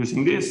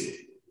using this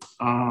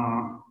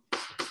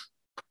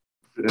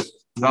the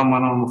gamma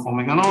norm of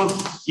omega naught,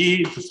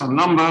 E to some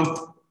number,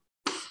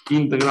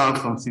 integral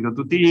from 0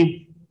 to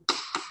t,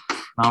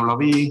 nabla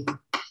B,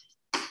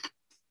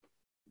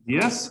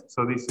 ds.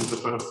 So this is the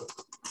first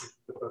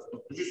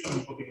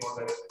contribution, putting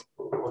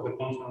all the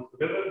constants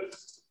together,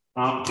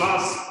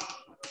 plus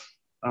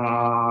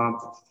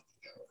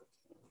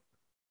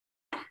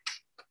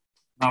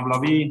nabla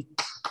B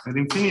at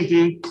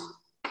infinity,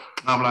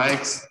 nabla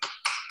x.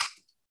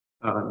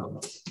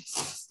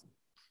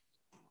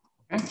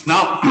 Okay.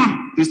 Now,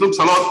 this looks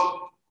a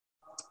lot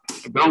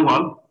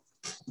groundwork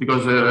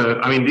because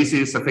I mean, this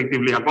is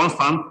effectively a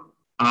constant,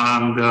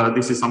 and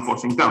this is some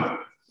forcing term.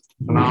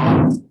 So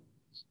now,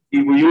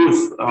 if we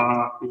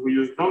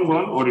use strong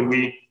one, or if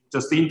we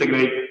just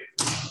integrate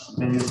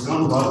and use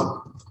strong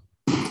one,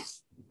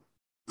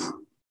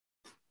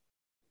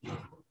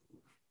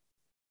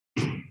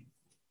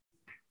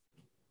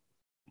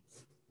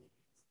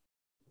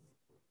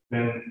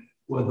 then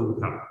what do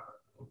we have?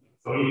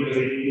 So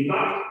integrating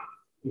that,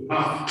 we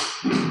have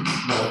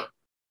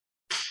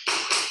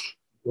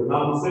the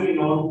down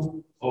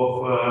seminode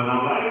of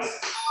now x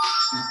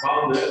is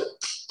bounded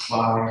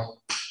by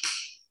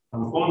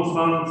some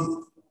constants,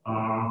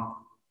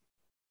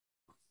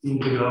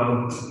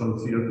 integral from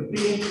 0 to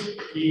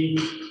t,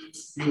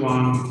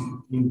 Q1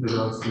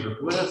 integral 0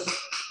 to s,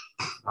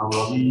 now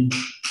v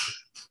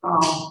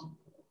tau,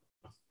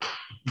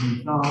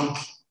 v tau,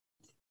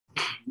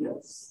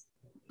 yes,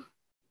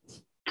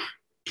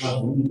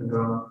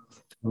 integral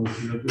from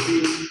 0 to t,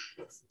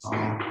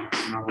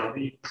 now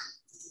v.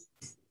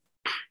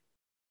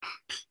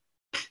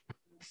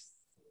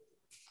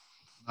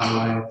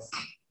 Now x.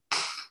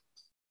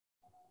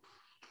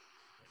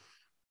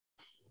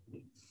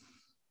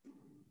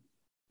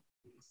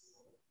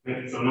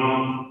 Okay, so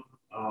now,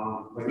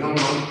 the ground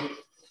one.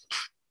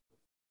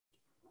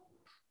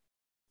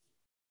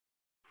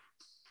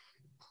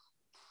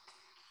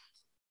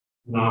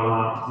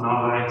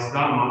 Now x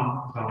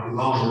gamma can be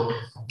bounded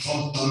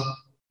constant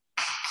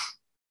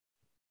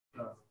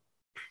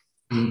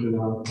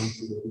integral from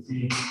 0 to t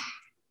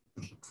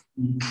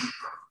e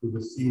to the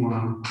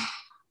c1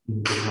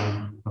 integral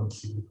from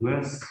 0 to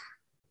s.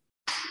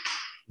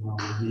 Now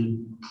v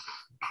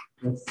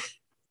s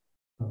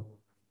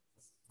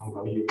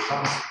value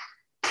tau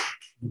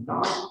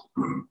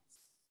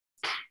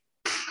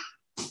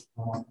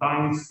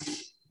times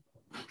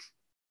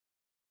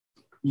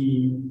e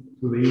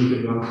to the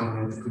integral from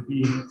s to t.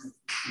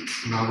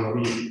 Now v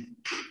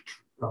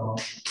tau.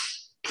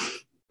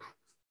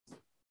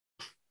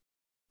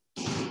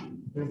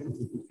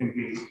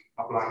 Simply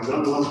applying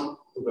that one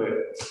to the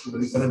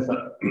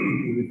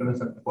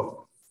differential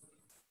equation.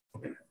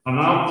 Okay. And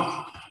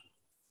now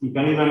we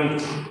can even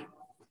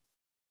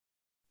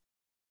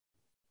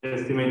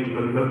estimate it a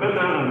little better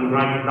and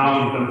write it down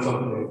in terms of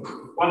the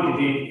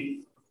quantity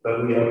that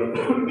we are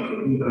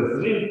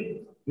interested in.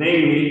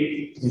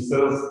 Namely,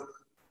 instead of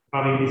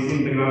having these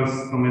integrals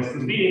from s to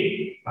t,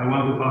 I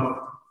want to have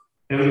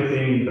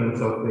everything in terms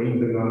of the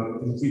integral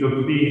from 0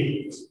 to t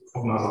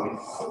of now.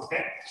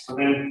 Okay, so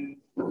then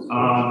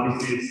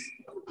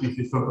this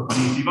is sort of an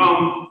easy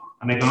bound,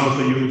 and I can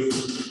also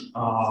use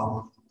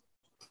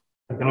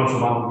I can also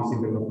bound this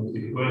integral from 0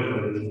 to s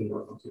or the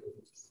integral from 0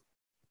 to s.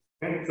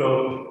 Okay, so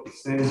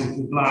then this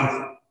implies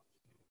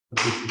that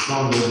this is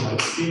bounded by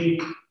c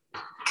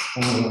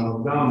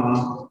over gamma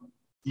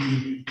e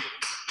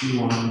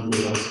t1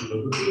 integral 0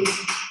 to t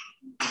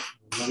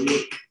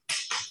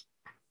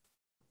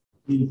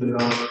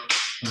integral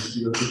from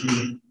 0 to t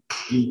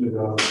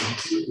integral from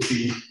 0 to t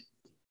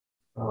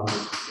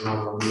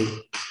now we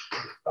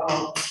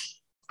tau.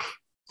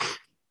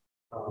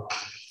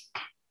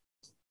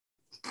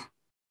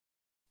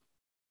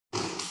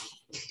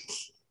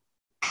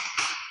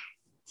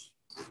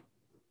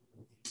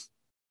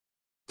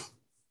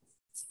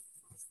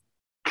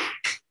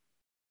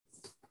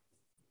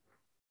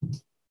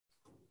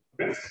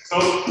 Okay, so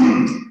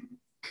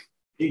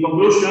in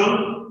conclusion,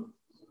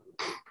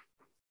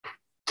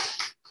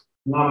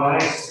 now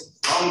x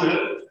bounded,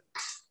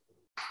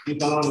 we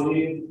can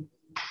only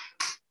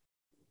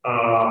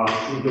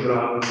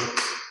integral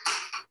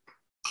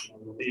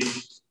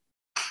this.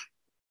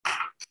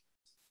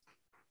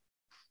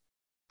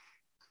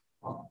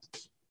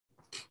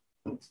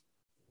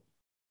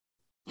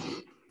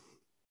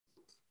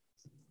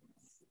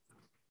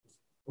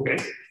 Okay,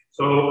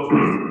 so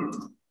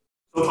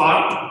far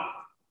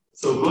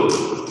so good.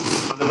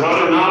 And the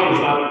problem now is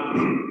that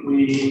we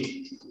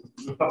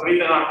have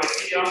written our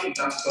criteria in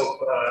terms of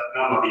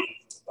gravity,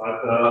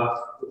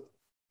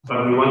 but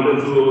we wanted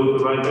to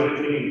write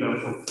everything in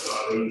terms of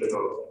the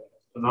integral.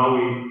 So now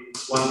we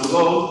want to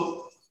go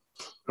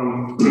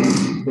from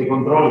the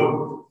control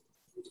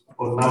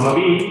of gamma v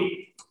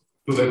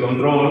to the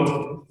control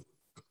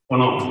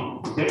on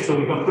omega. Okay, so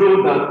we can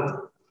prove that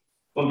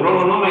control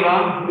on omega,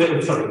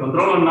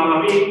 control on gamma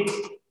v,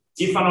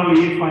 if and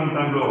only if one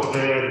time low,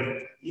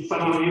 if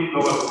and only if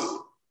lower,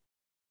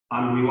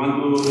 and we want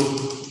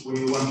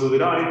to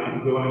derive an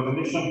equivalent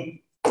condition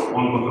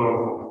on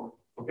control.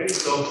 Okay,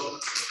 so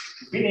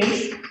to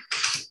finish,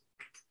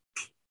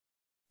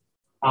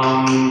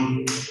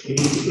 we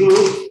need to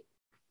prove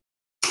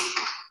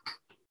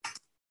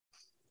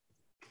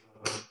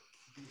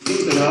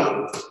integral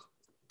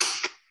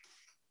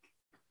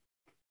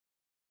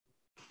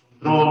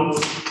controls.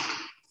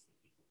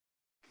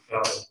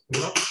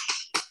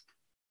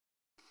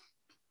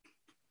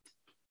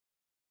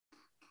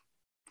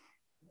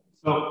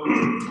 So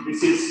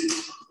this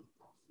is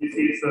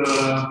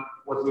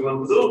what we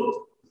want to do.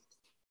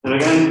 And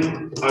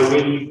again, I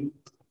will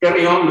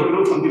carry on the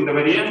proof until the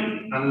very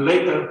end, and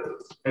later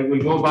I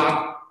will go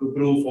back to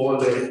prove all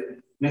the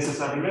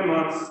necessary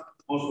lemmas,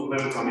 most of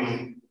them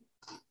coming.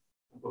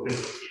 Okay.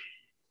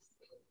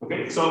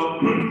 Okay, so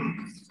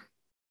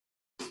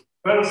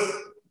first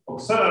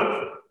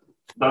observe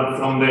that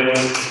from the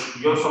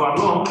Gauss over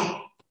law,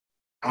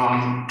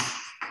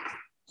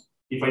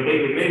 if I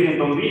take the gradient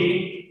on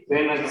V,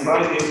 then I can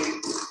write it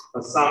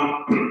as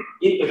some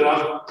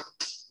integral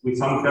with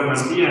some kernel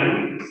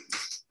Tn.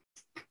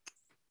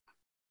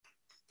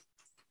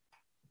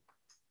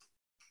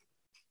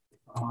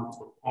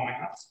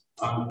 Omega.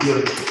 And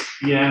here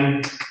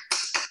Tn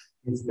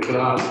is the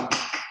graph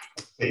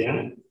of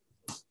Kn.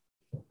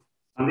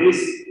 And this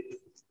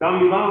can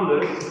be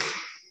bounded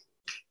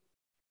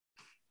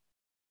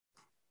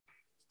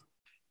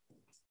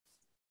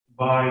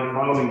by the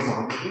following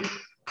quantity.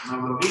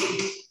 Number V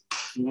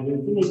in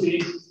infinity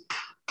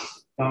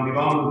can be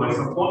bounded by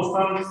some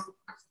constant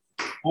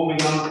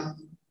omega,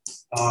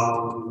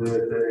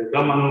 the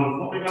gamma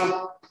norm of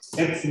omega,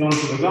 epsilon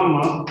to the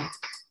gamma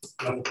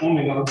plus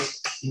omega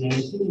in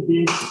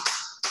infinity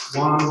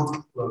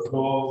 1 plus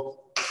log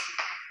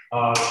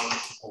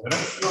over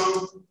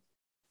epsilon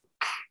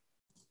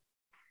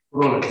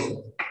rho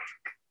epsilon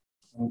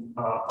and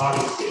R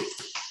is this.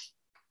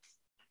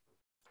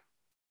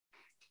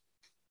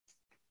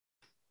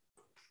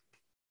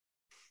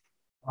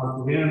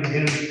 Again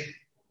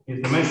is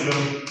the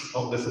measure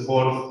of the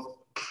support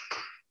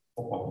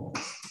of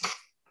omega.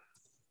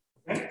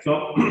 Okay, so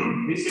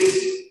this is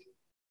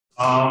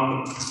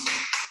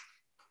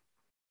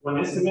one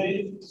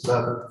estimate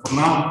that for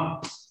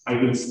now I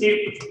will skip,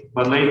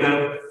 but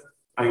later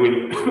I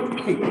will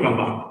come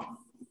back.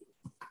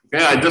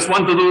 Okay, I just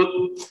want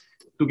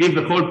to give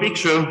the whole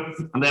picture,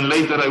 and then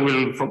later I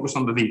will focus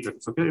on the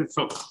details. Okay,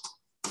 so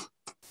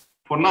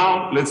for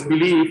now, let's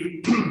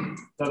believe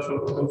that's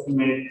what we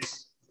estimate,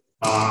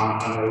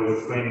 and I will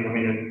explain in a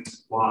minute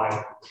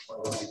why.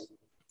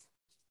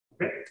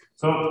 Okay,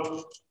 so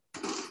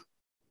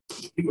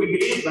if we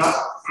believe that,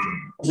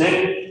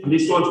 then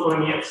this goes for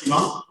any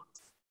epsilon.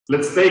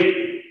 Let's take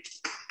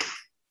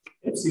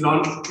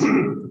epsilon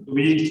to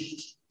be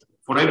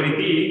for every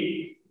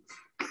t,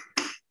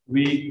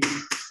 we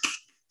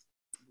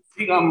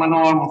see gamma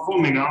norm of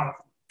omega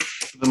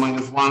to the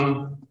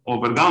 -1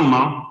 over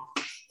gamma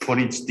for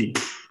each t.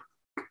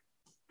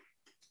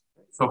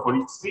 So for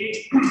each t,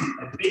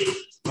 I pick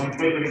my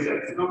favorite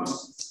epsilon.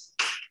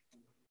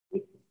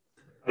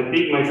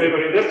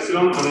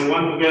 And I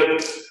want to get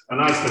a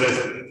nice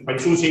estimate by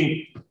choosing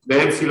the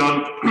epsilon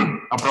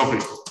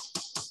appropriate.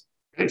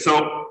 Okay, so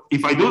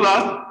if I do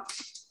that,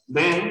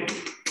 then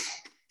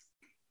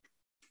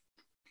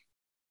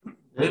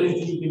the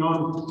infinity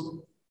norm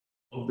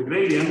of the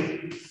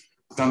gradient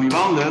can be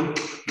bounded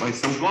by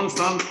some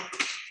constant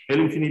L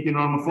infinity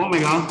norm of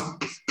omega,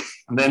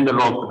 and then the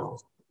log term.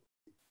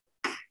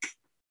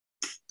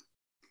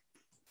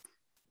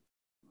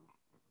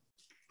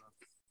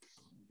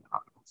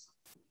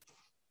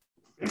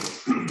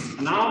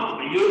 Now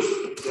I use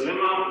the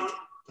lemma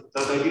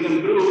that I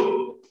didn't do,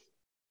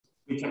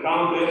 which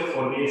accounted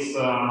for this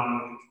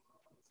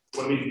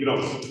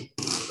growth.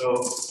 So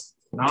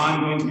now I'm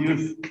going to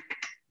use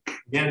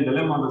again the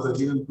lemma that I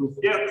didn't prove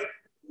yet,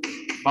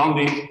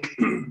 bounding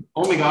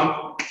omega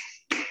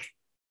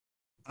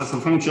as a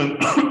function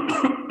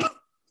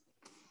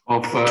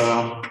of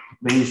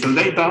the initial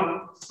data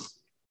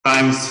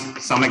times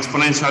some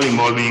exponential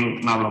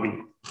involving nabla v.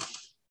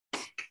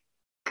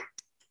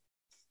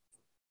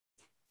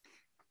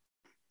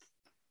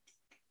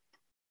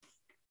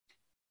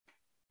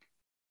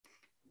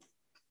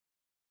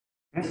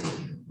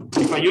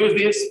 If I use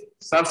this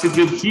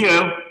substitute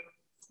here,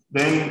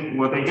 then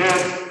what I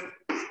get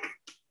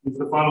is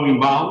the following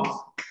bound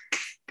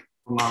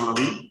from nabla v.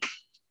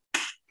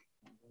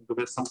 To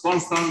get some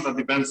constant that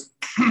depends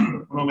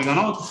on omega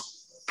naught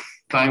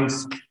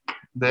times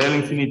the L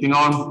infinity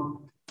norm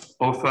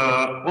of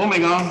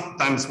omega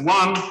times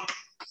 1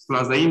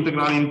 plus the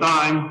integral in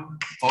time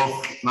of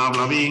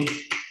nabla v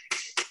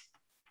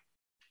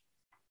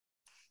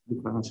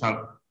differential.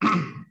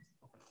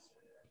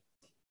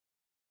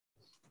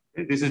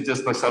 Okay, this is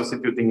just by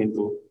substituting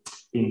into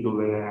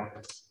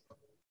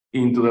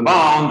the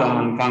bound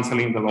and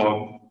canceling the log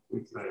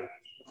with the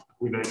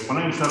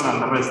exponential and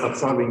the rest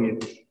absorbing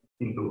it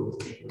into.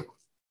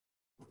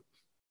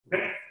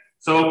 Okay,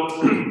 so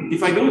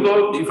if I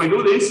do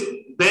this,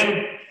 then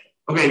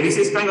okay, this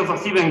is kind of a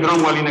hidden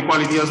Gromwall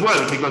inequality as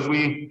well, because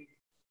we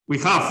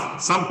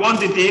have some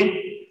quantity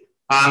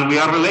and we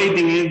are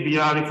relating it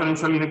via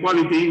differential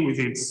inequality with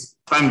its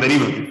time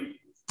derivative.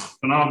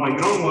 So now by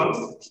Gromwall,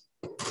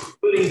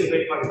 we'll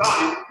integrate by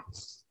time.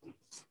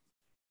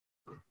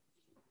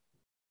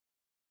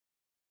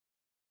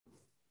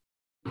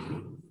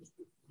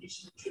 This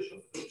choice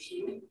of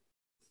epsilon,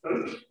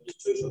 this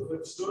choice of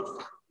epsilon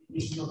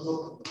is not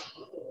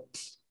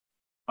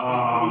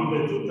in the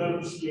two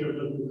terms here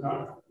that we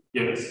have.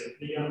 Yes,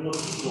 they are not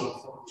equal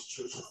for this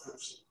choice of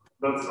epsilon.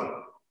 That's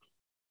right.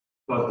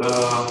 But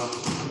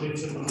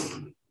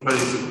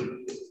very good.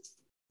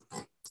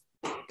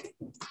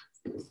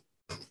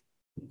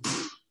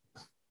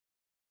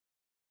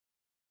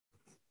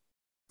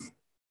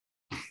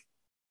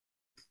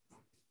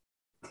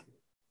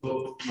 So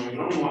my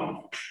norm one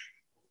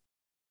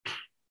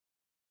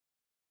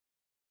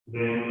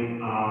then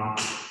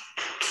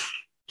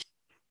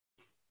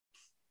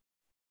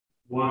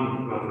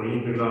 1 plus the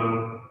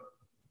integral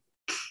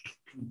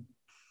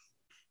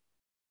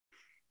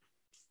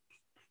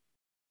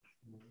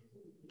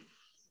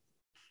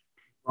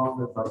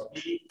bounded by p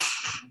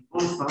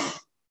constant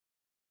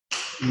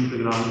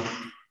integral.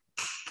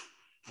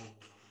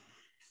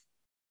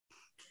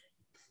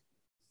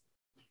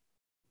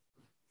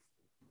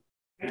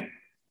 Okay,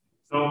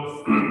 so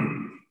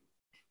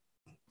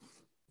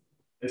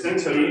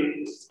essentially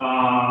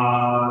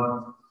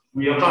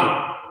we are done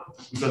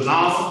because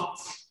now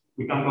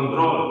we can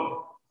control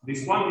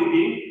this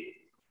quantity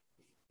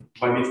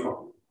by this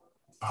one.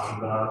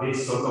 And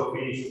this sort of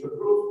finishes the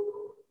proof,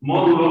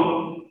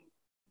 modulo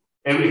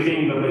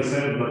everything that I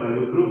said that I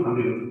will prove and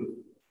didn't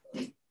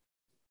prove.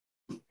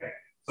 Okay,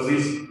 so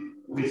this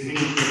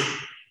finishes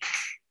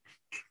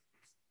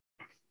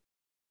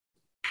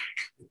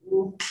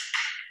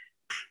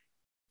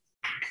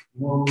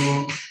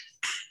modulo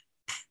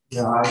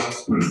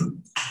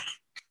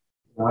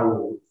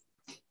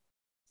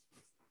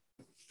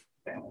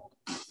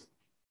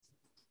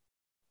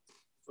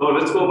So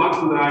let's go back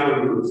to the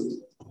IO rules.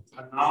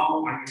 And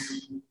now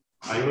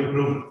I will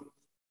prove.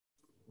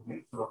 Okay,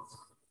 so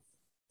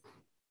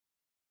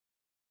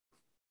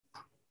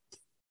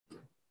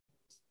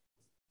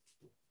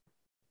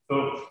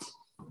proof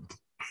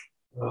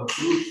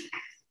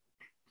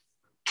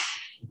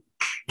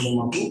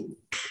number 2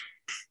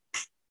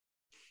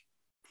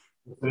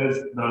 says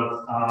that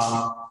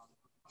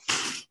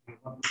we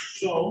want to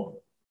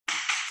show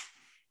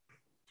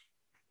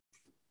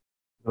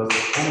that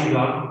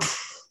omega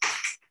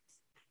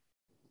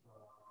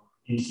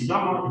in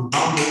sigma is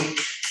bounded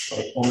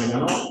by omega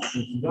naught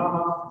in sigma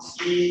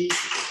e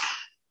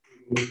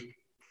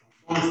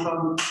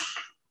constant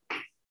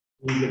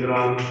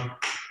integral.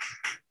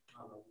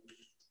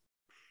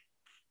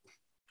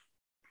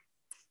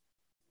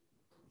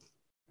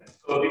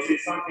 So this is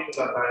something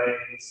that I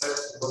said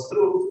was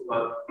true,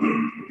 but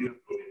didn't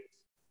prove it.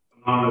 So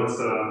now let's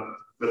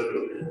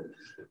prove it.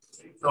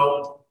 So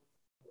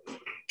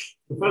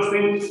the first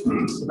thing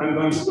that I'm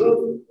going to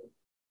prove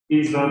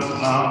is that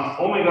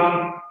omega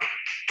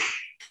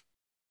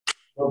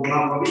of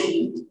number v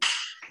is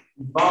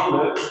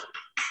bounded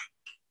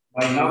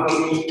by number v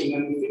in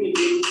an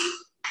infinity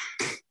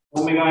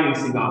omega in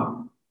sigma.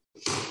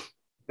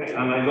 Okay,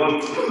 and I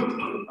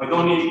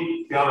don't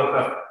need the other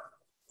term.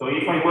 So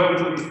if I were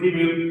to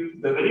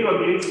distribute the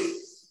derivatives,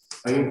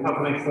 I would have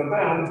an extra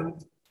term,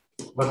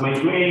 but my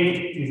claim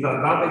is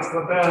that that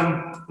extra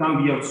term can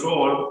be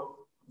absorbed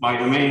by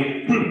the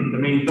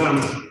main term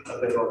that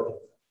I got.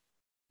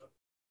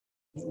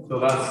 So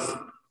that's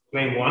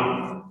claim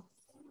 1.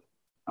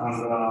 And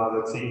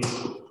let's see.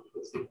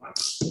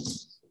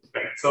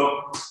 Okay, so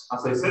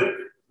as I said,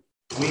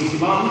 means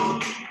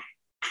bound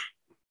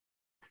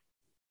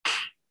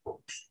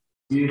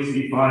is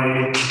if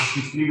I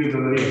distribute the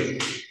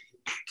derivative.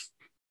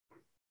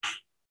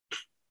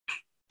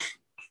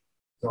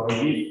 So I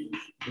give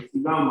the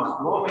sigma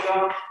to omega,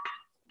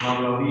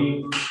 now v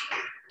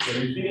to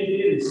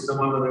infinity, this is the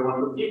one that I want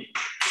to keep,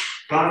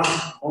 plus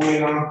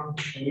omega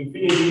and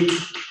infinity,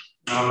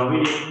 now v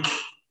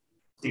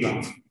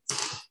sigma.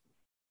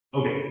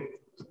 Okay,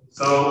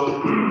 so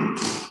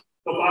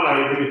far I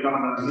really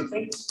haven't done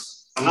anything.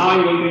 And now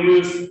I'm going to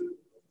use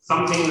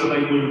something that I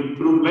will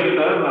prove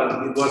later, that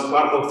it was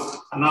part of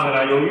another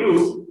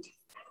IOU,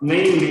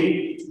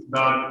 namely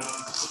that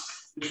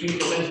between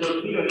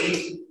potential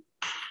theory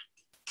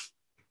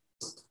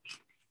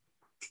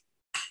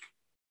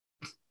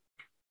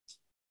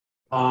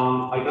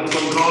I can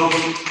control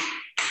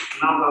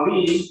lambda v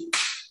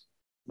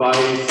by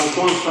some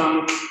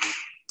constant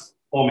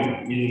omega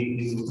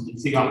in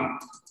sigma.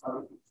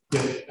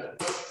 Yes.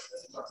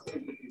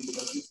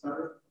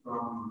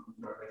 From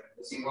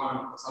the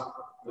sigma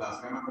plus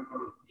gamma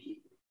control v,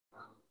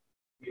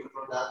 you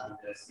control that with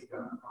the sigma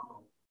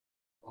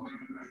omega,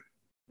 right?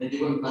 Then you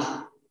went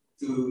back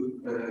to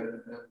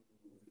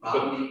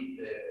bounding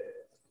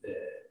the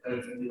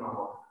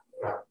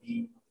gravity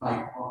by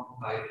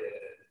the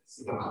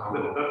sigma.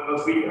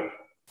 That's weaker.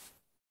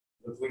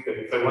 That's weaker.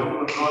 If I want to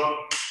control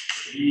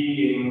v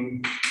in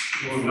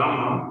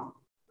gamma,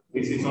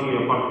 this is only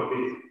a part of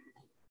it.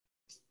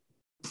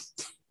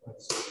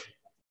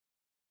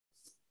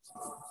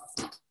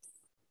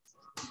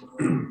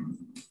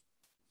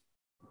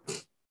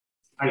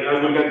 I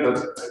will get that.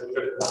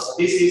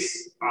 This is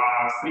a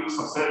strict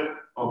subset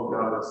of the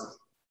others.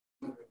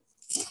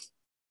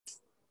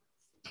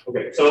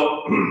 Okay,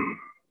 so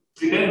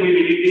pretend we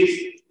believe this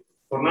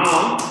for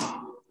now,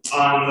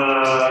 and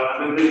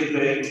then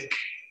there is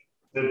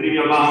the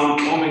trivial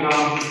bound omega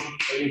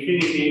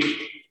infinity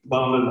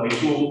bounded by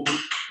 2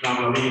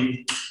 lambda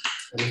v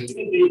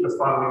infinity as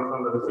far away from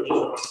the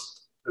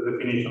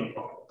definition of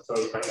omega. So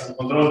if I can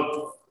control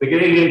the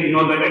gradient in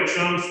all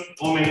directions,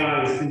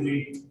 omega is simply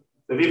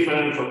the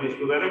difference of these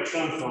two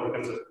directions, so I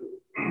can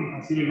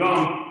just see it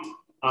down,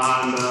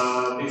 and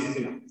this is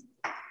enough.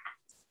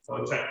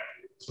 So check.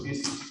 This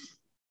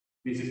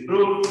is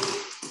proof.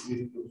 This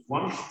is proof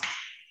 1.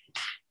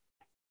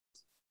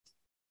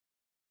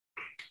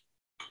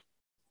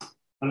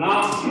 And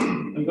now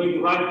I'm going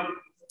to write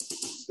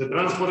the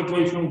transport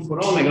equation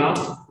for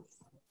omega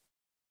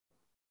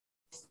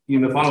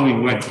in the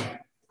following way.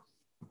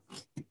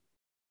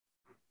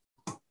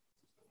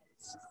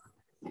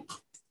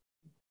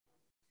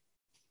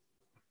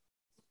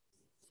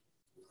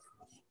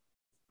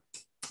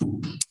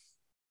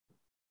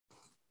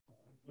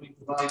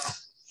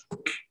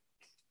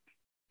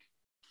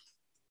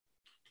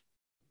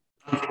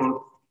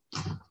 Transport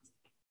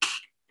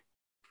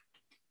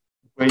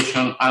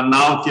equation, and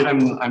now here I'm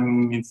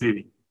in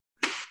 3D.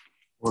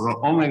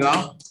 For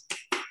omega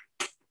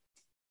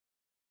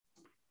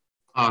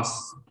as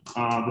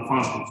the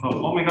function. So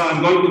omega,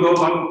 I'm going to go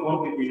back and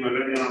forth between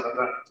Euler and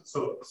Navier.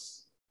 So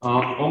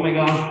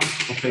omega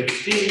of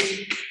xt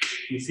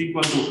is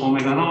equal to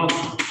omega naught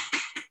of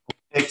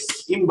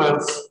x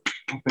inverse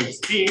of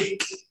xt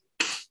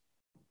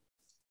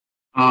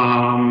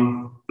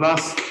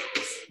plus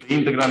the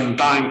integral in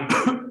time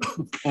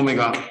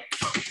omega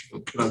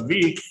plus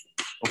b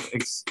of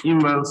x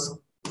inverse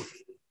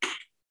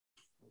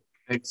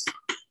x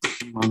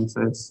minus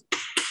s.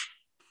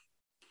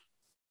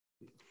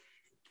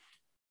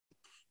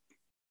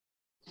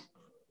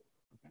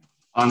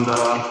 And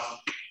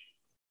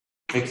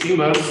x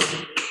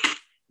inverse,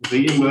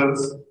 the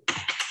inverse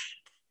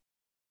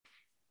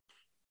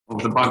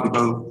of the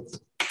particle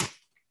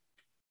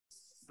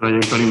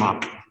trajectory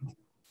map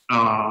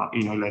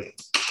in Euler.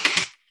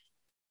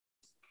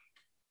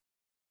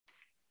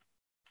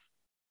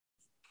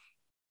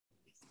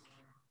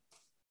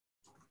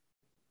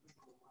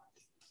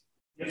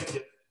 Yes.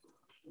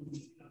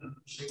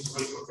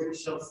 By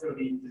potential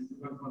theory, you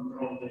can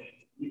control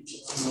each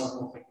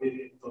of the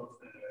gradient of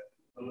the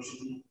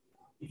velocity.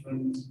 If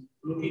I'm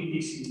looking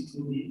this in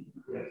 2D,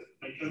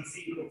 I can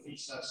think of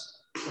this as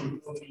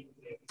controlling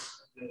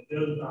the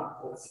delta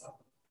of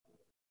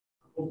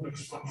a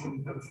complex function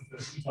in terms of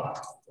the c bar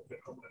of the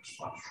complex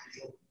function.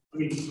 So, I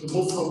mean, the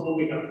move from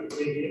omega to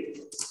gradient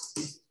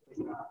is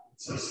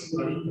it's a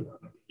singular integral.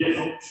 Yes.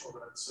 So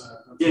that's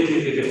Yes.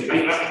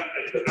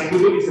 I will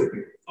do this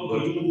again.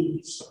 okay, you can do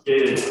this. Yeah,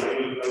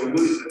 I will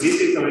do this. This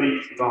is a very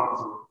easy one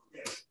to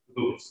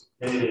do this.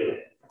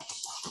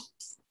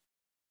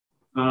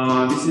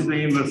 This is the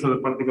inverse of the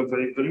particle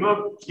trajectory map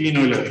in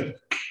Euler.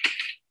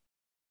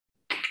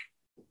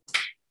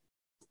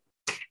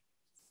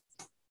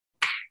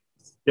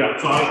 Yeah,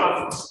 so I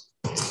have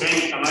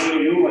changed an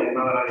IOU by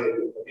another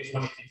IOU. This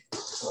one is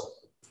different. So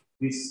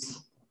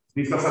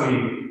this has a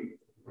limit.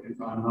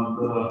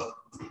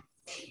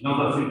 Not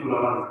a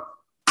circular line.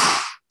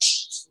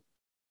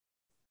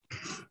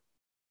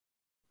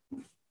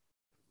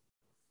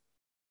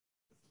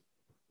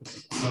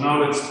 So now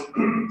let's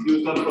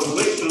use that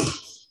formulation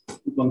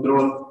to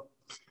control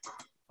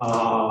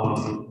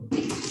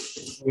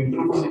we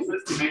improve on this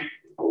estimate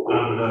and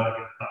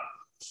get that.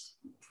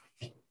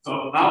 So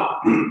now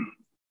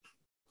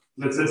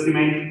let's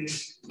estimate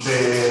the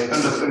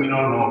standard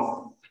seminorm of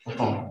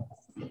omega.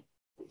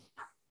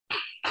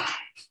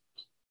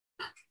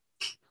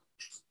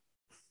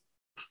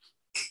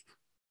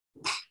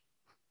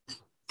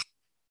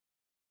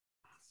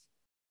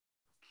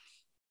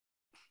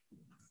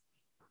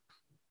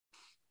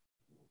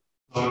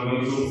 So I'm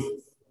going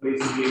to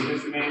basically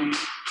estimate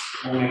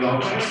omega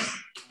of x,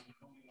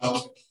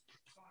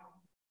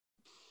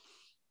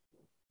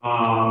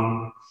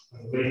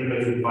 basically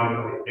divided by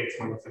x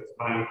minus x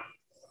prime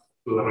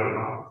to the right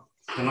now.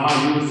 So now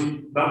I use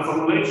that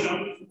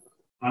formulation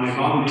and I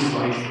bound this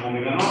by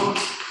omega naught,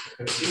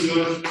 x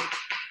inverse,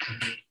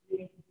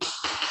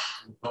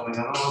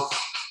 omega naught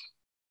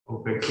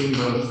of x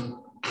inverse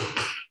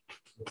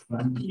x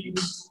prime t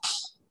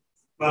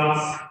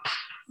plus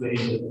the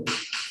integral.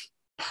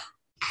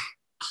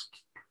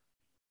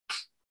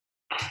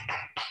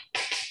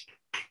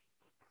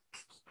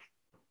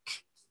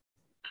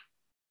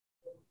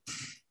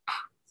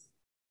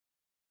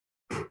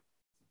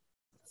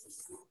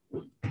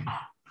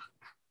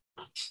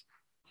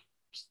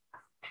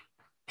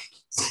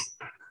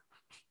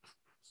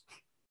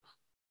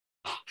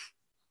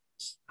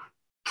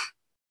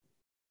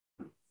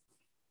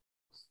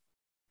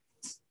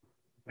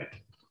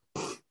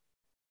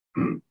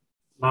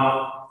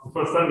 Now, the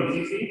first term is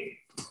easy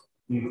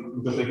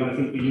because I can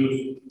simply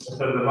use a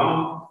further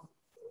bound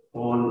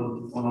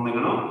on omega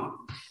naught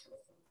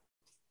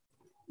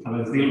and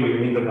let's deal with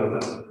the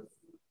integral term.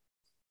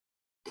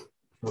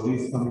 So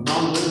this can be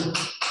bounded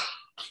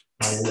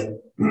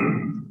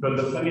by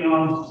the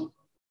seminorm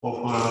of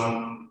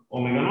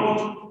omega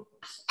naught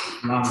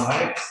lambda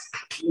x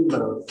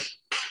inverse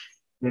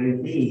then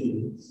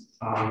infinity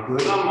to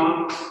the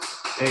gamma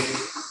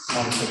x.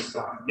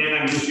 Then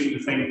I'm using the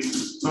same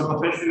sort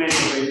of estimate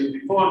that I used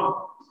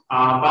before,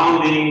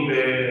 bounding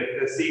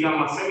the C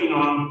gamma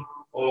seminorm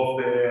of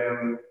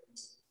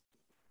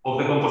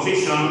the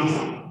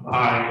composition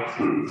by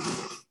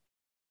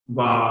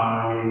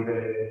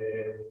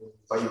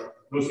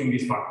losing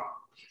this part.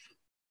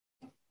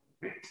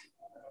 Okay.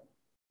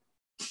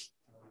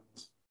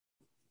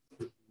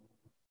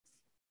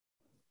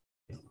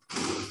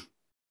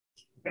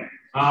 Okay.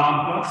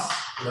 Plus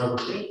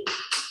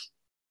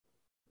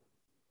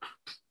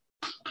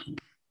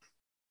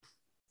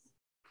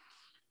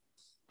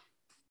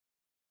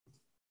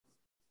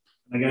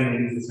Again,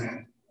 it is the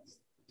same.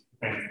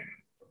 Okay.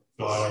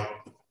 So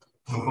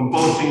I'm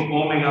composing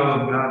omega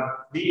of grad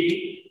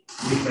B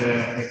with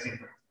x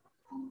inverse.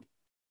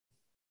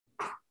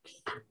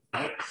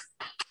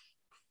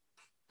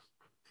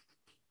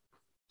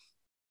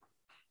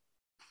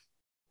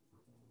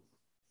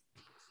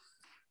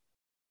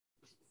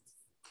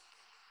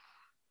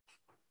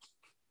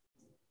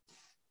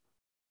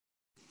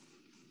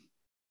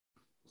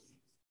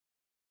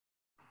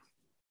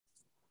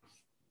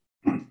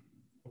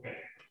 Okay.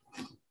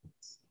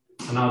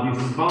 And now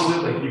this is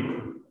bounded.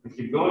 I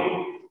keep going,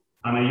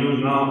 and I use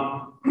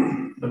now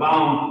the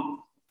bound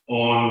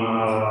on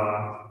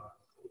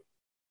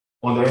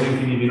the L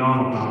infinity norm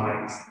of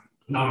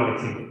number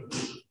x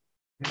inverse.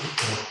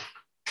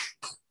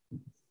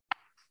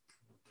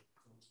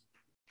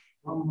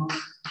 Gamma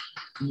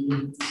E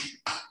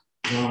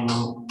gamma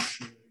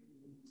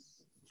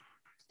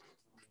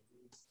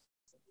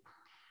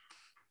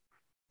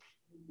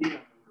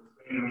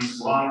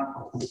y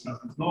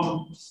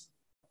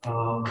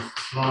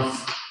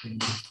plus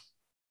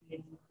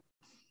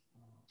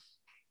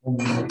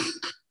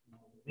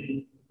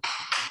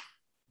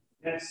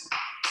yes.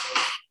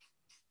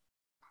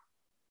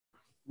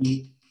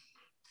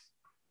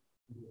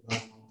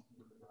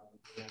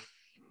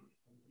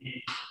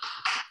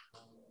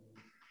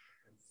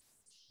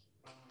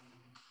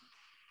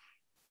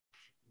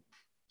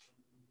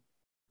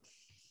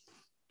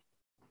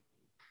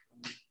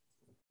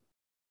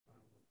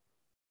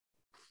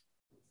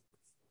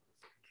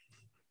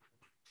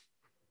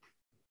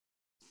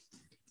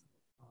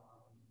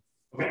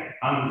 Okay,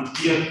 and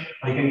here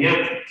I can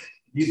get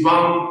this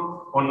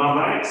bound on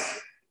number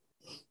x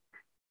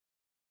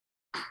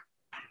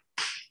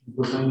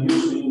because I'm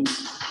using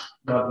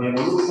that the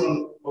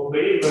evolution of the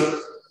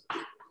inverse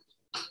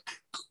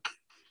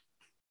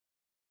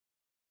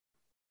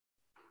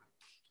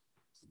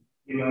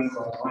given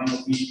by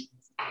minus b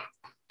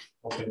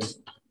of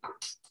x.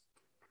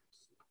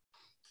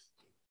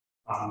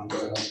 And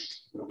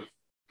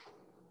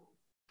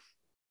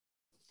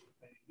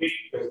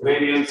the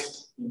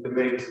gradients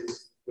integrate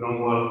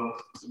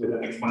groundwork with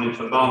an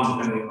exponential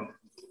bound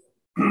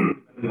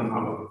depending on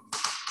how.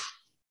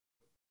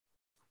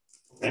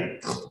 Okay.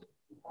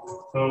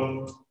 So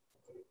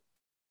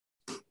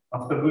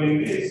after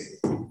doing this,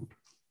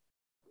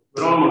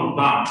 we're almost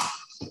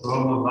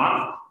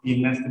done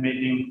in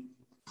estimating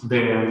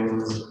the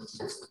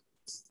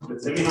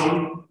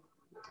seminon.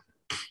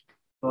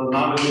 So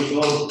now that we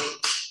solve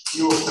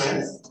u of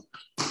s,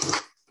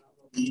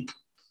 e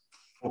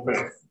of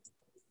s,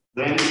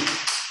 then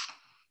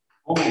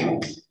omega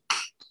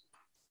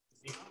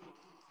is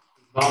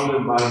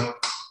bounded by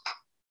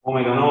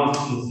omega naught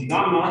in C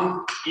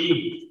gamma,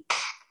 e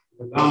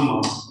the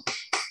gamma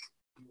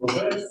u of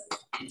s.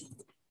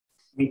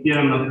 And here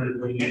I'm not really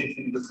doing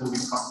anything, just moving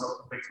factor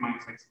of x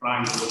minus x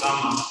prime to the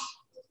gamma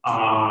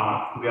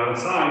to the other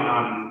side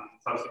and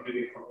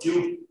substituting for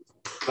q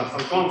plus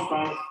some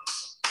constant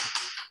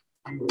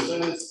u of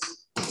s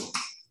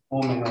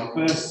omega of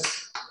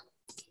s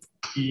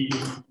e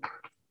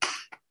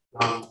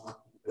gamma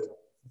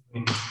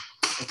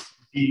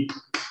e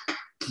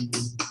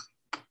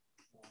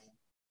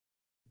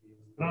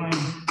prime.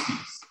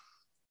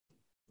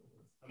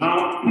 Now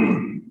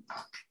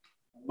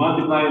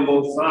multiplying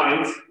both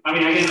sides. I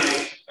mean, again,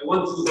 I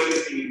want to put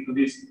everything into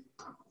this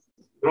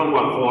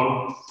groundwork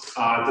form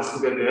just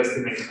to get the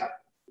estimate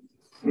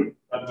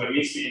that we're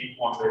missing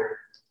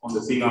on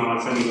the C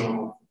gamma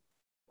seminon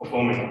of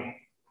omega.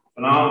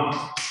 So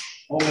now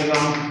omega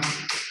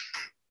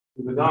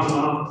to the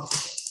gamma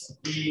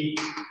e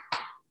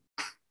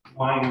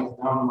minus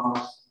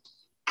gamma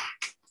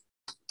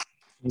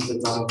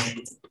integral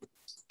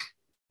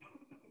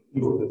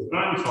u of s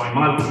prime. So I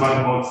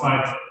multiply both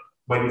sides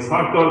by this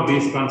factor.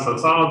 This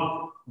cancels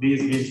out.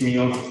 This gives me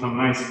also some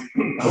nice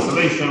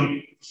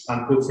cancellation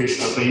and puts it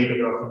as the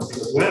integral from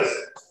 0 to s.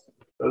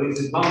 So this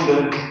is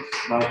bounded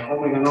by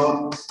omega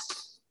naught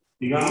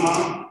d gamma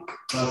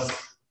plus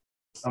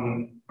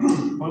some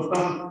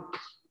constant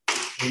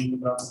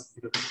integral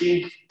 0 to t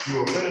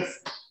u of s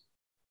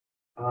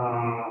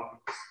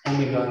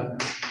omega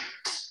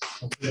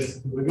of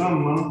s to the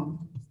gamma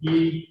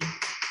e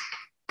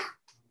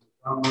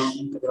gamma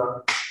integral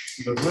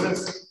 0 to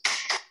s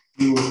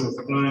u of s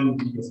prime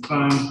d s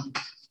prime.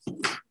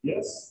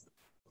 Yes.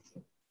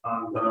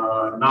 And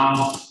now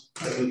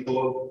I will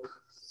call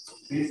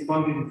this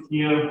quantity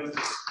here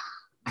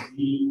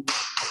d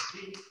of t.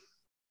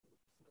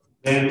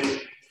 Then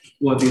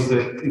what is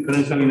the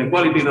differential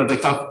inequality that I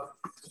have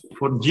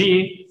for g?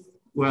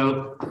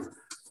 Well,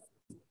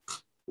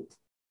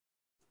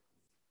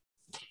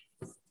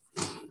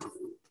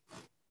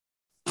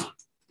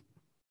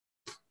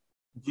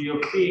 g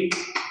of t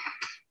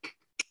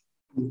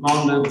is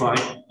bounded by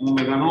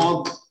omega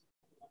naught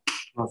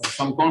plus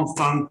some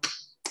constant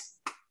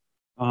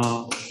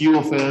q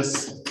of s,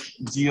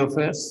 g of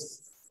s.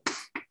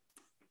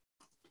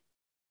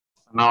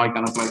 And now I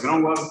can apply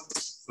groundwork.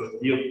 So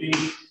g of t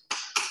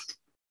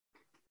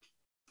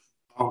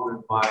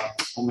bounded by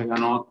omega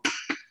naught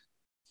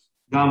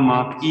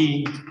gamma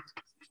e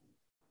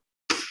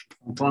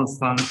a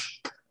constant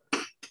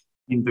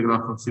integral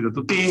from 0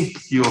 to t,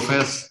 q of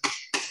s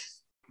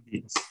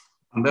ds.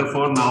 And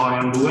therefore, now I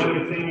undo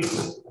everything,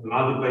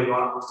 multiply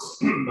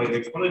by the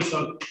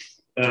exponential,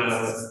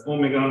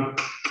 omega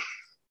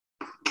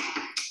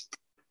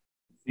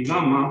phi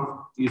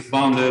gamma is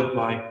bounded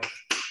by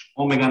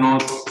omega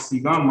naught psi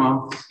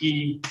gamma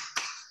e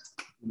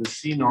the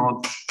c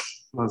naught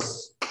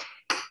plus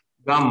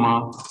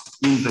gamma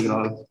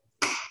integral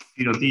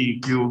 0 t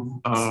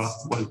q,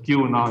 well,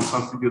 q now is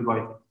substituted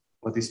by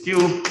what is q,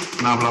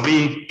 nabla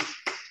b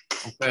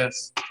of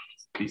s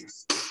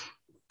ds.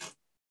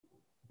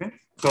 Okay,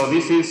 so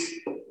this is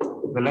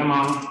the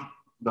lemma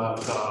that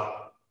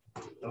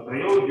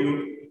I owed you,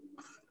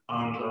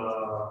 and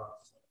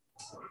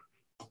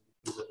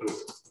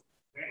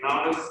okay,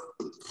 now let's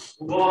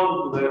move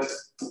on to the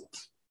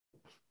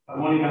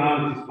harmonic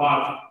analysis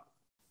part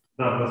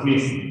that was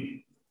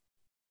missing.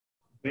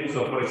 Okay, so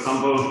for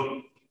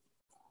example,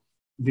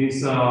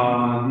 these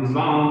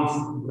bounds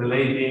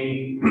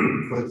relating,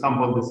 for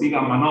example, the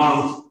sigma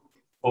norms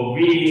of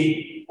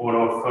V or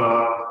of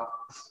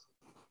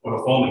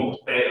omega,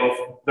 of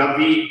that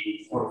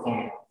V or of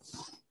omega.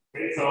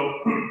 Okay, so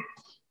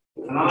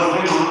another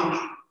lemma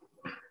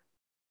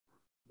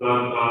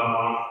that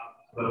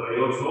I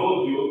also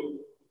owed you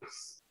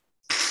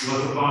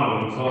was the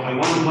following. So I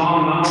want to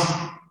bound now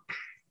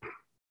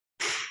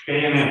K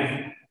and F.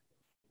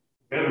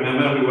 Okay,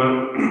 remember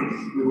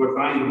we were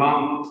trying to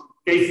bound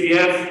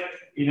KCF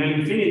in an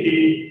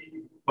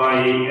infinity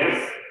by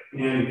F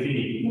in an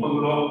infinity,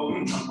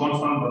 modulo a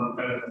constant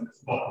and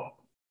spot.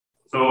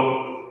 So,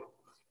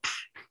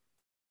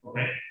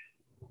 okay.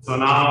 So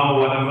now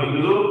what I'm going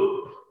to do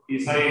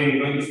is I'm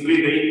going to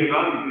split the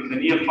integral between the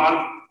near part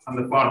and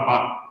the far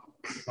part.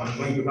 So I'm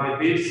going to write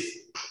this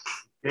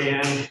Kn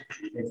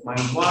x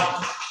minus y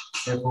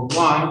f of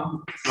y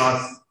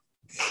plus,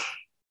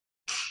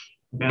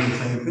 again the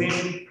same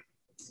thing.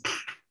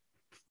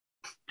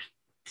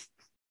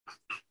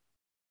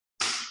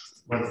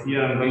 But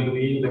here I'm going to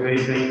be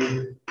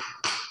integrating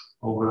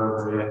over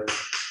the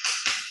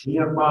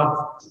near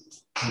part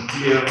and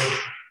here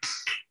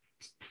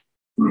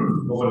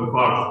over the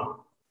far part.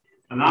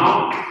 And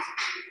now,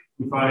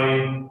 if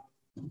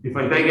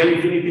I take L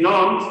infinity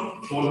norms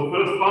for the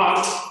first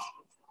part,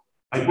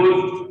 I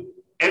put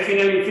F in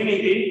L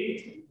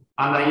infinity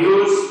and I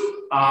use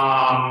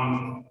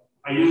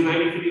the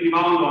L infinity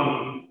bound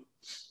on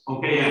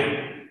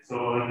Kn. So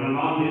I can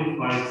bound it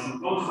by some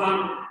constant.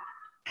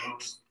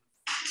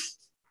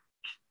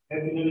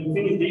 F in L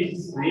infinity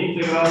is the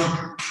integral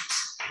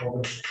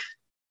of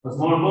a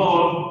small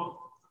ball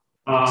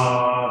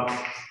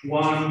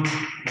 1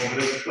 over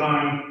x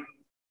prime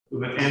to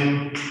the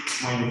n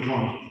minus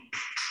 1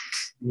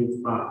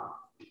 dx prime.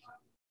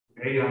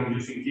 Okay, I'm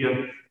using here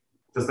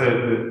just the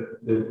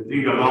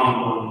trivial bound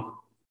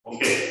on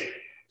K.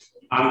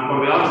 And for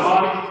the other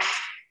part,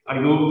 I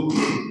do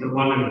the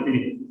 1 and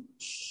infinity.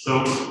 So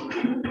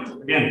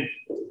again,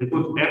 I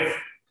put F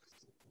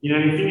in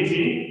an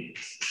infinity.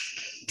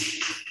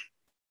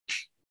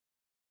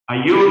 I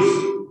use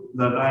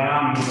that I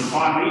am in the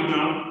far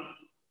region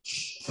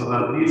so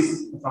that this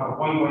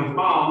point is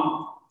bound,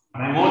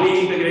 and I'm only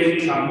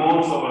integrating at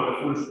most over the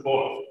full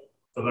support.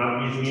 So that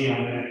gives me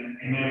an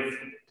NF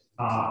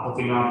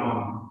popping up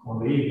on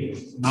the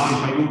integral. Now if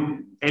I do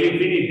L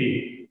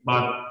infinity,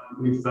 but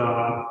with the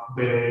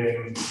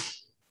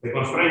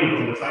constraint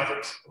on the side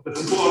of the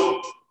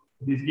support,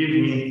 this gives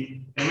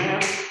me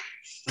MF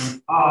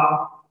and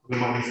R to the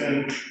minus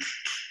N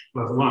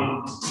plus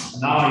 1.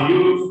 And now I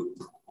use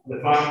the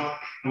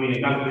fact, I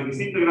calculate this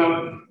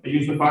integral, I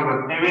use the fact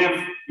that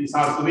MF is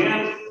R to the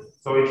N,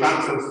 so it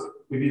cancels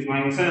with this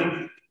minus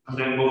N, and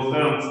then both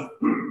terms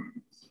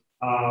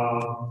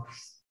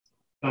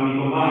can be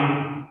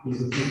combined with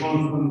the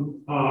constant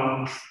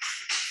R.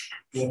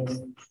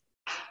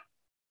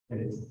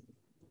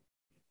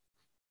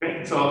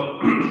 Okay, so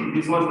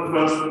this was the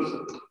first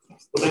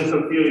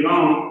potential theory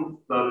bound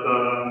that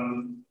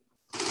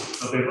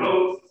I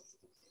wrote.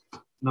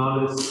 Now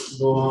let's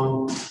go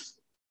on to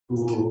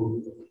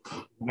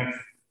the next.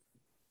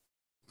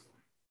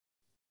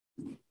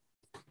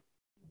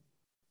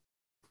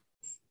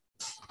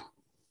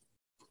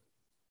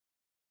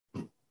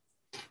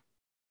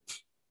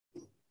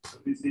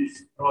 This is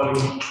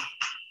probably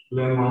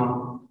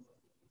lemma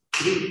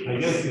 3, I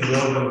guess, in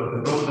the order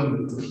of the totem.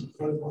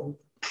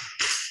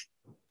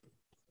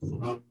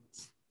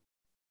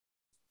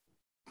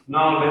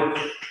 Now let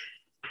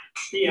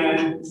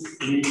Pn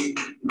be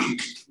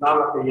now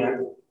Pn.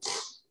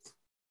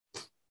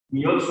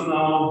 We also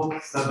know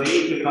that the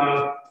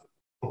integral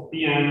of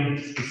Pn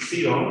is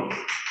 0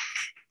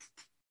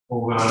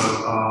 over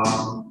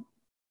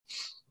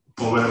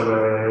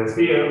the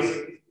spheres.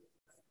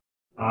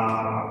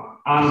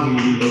 And we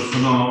also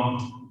know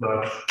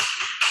that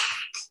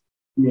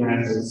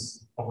Pn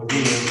is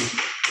homogeneous.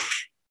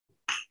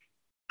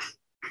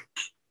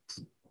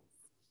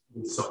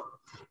 So,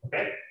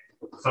 okay.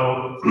 So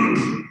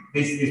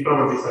these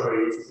properties are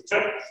very easy to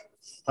check.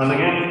 And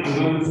again, I'm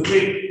going to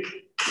split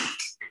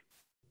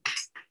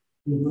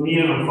into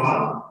near and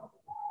far.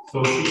 So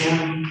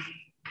Pn,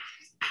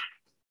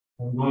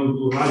 I'm going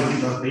to write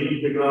it as the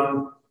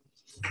integral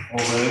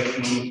over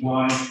x minus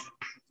y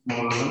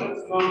smaller than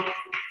epsilon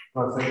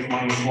plus x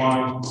minus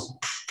y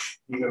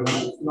bigger than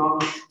epsilon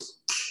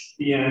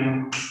Pn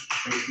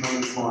x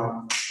minus y.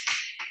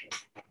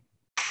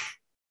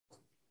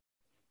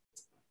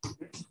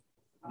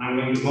 And I'm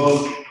going to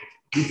call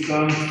this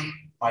term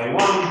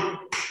I1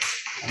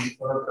 and this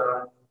other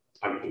term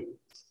I2.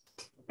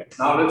 Okay.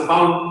 Now let's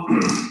count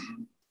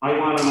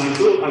I1 and I2,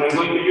 and I'm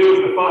going to use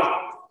the fact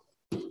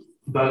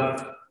that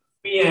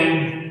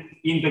Pn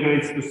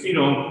integrates to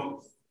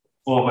 0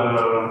 over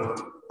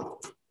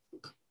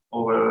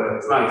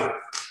the slice.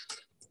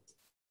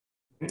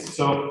 Okay.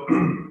 So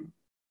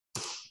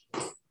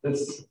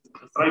let's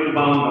try to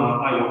bound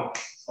I1.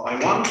 So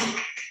I1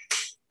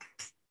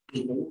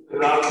 is the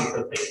integral with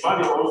the fixed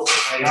variables.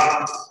 I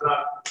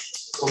abstract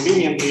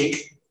conveniently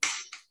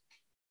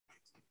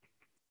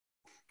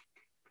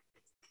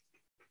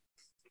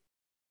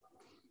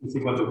is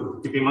equal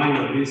to, keep in mind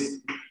that this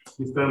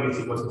term is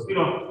equal to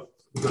 0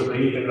 because the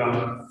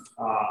integral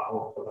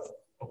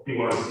of P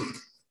was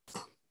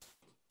 6.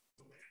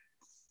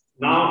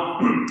 Now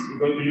I'm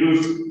going to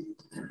use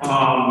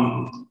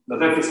the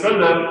Teffis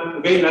felder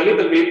to gain a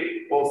little bit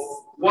of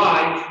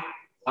y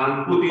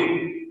and put it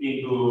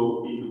into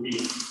P.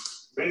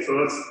 Okay,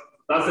 so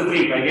that's the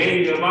trick. I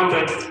gain the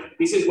advantage.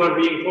 This is where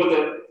being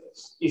coded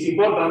is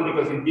important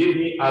because it gives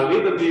me a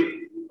little bit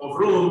of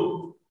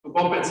room to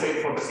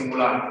compensate for the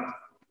singularity.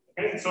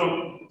 Okay,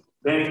 so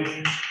then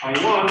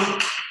I1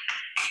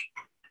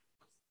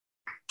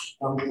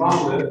 can be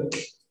bounded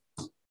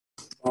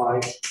by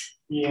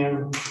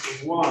Pn of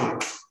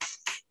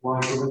y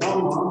to the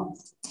gamma,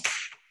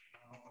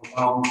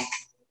 bound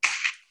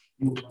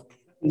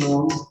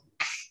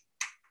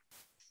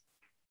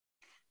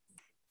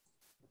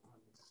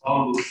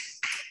this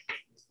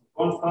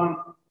constant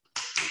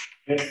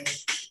f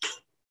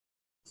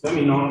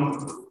seminon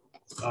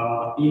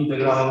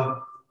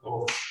integral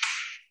of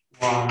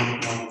 1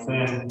 minus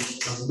n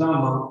plus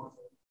gamma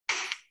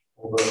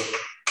over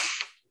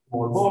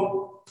small ball,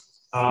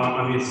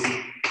 and this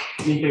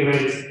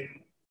integrates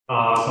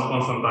some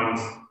constant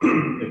times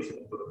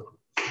epsilon to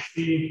the c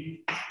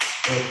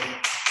f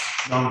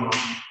gamma.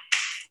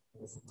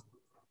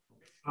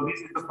 So this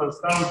is the first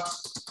term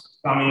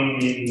coming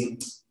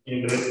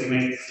in the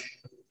estimates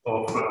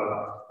of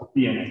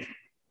Pn.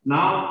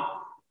 Now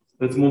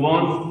let's move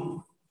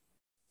on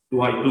to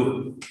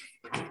I2.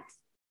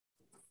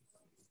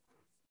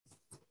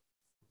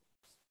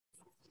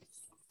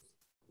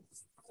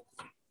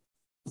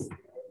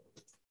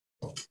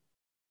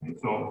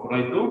 So for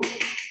I2,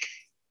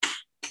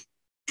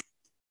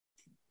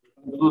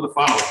 we'll do the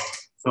following.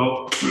 So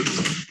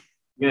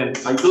again,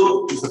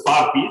 I2 is a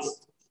far piece.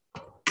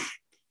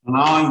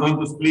 Now I'm going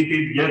to split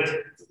it yet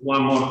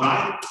one more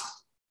time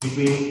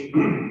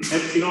between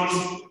epsilon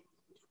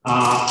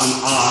and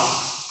r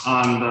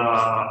and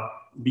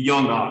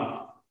beyond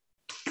r.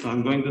 So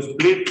I'm going to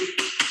split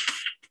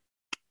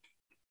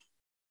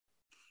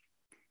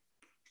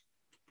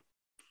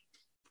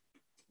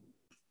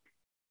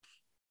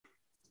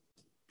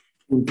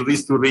into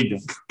these two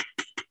regions.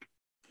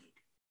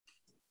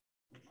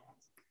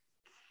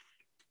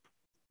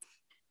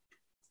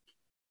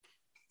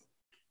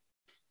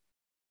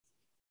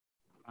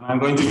 And I'm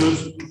going to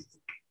use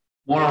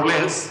more or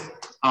less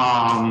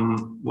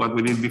what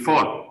we did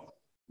before.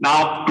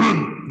 Now,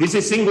 this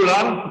is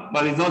singular,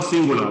 but it's not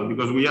singular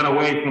because we are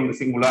away from the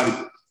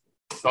singularity.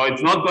 So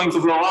it's not going to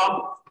blow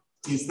up.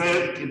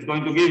 Instead, it's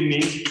going to give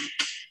me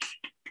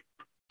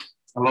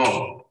a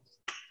log.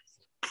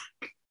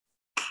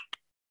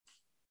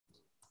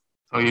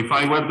 So if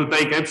I were to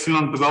take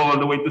epsilon to go all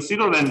the way to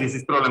 0, then this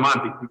is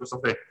problematic because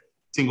of the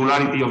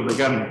singularity of the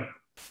kernel.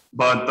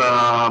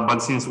 But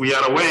since we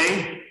are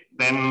away,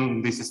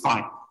 then this is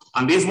fine.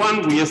 And this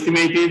one we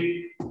estimated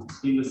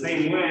in the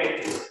same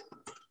way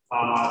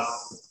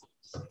as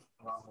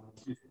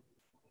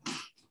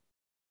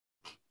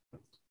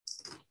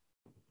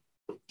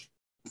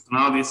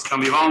now this can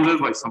be bounded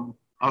by some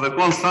other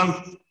constant,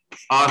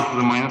 r to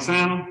the minus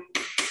n,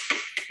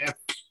 f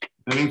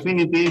to the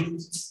infinity,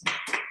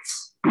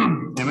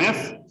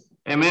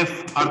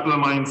 mf, r to the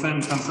minus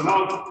n cancel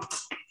out,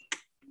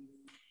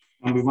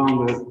 and be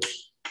bounded.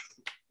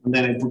 And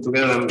then I put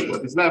together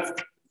what is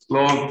left,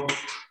 log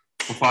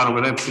of r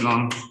over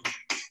epsilon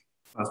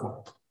plus 1.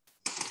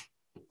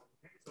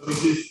 So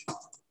this is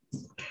the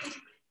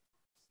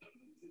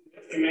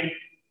estimate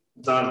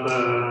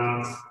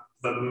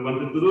that we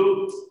wanted to do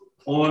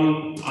on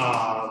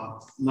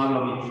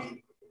Nagla.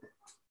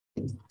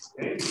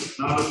 Okay,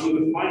 now let's do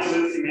the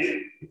final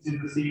estimate, which is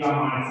the C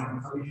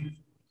gamma solution.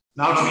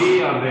 Now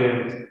we are the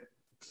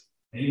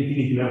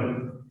infinity level.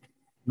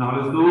 Now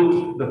let's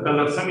do the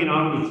Feller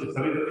seminar, which is a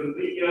little bit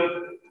trickier,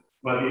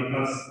 but it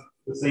has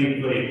the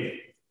same plane.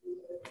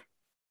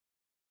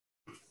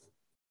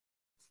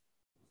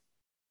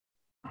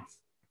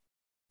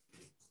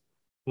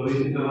 So this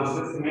is the last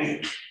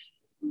estimate.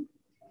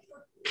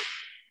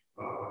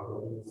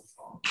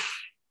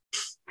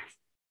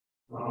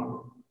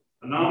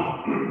 And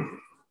now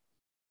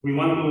we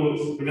want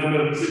to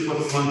remember this is what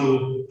we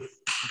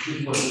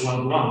want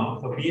to run.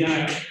 So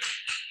PNF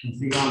in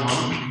C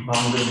gamma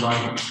bounded by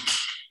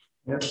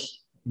F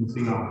in C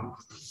gamma.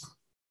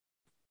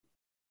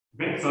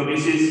 Okay, so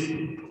this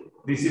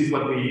is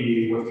what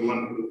we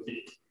want to do.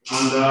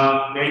 And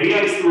the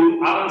idea is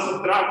to add and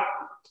subtract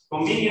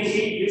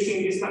conveniently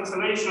using this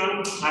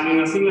cancellation and in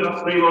a similar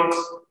framework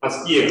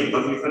as here,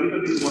 but with a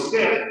little bit more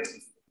care,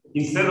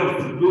 instead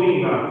of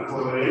doing that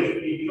for the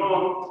LP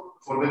below,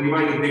 for the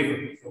divided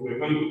difference. So we're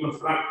going to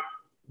construct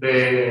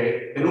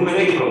the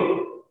numerator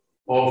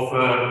of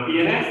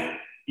PNF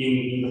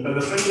in the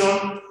third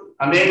section,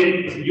 and then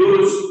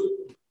use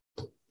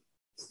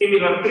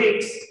similar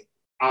tricks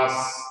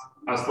as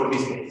for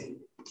this case.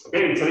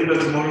 Okay, it's a little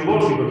bit more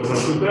involved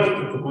because there are two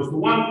terms as opposed to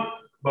one,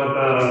 but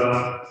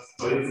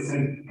it's the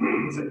same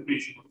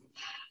principle.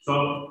 So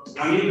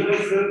I'm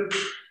interested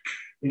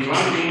in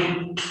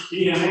writing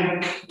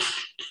PNF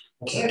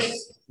of x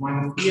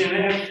minus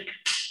PNF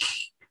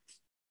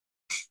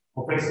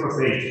of x plus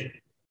h.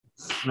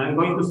 And I'm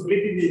going to split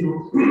it into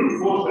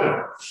 4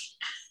 terms.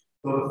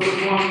 So the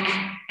first one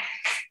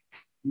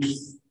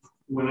is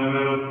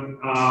whenever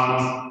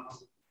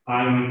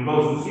I'm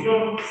close to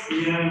 0,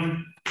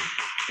 Pn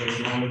x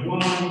minus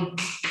 1,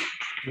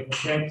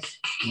 f x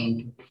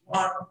minus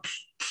 1.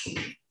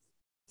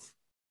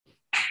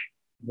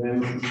 Then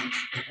the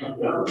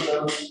other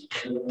term,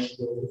 goes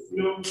to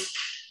 0,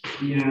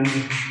 Pn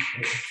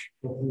x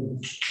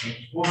minus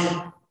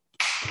 1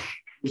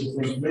 with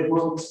the same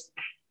label.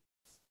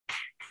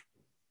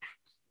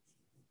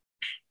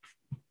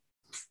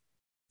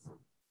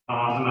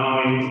 Now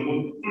I need to put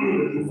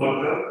the 2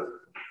 factors.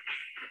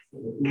 So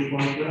the 2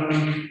 factors.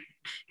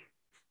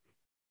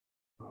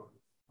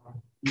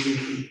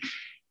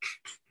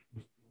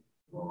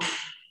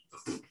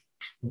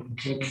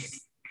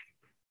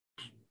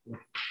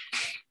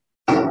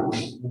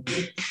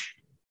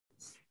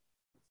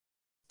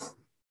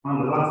 And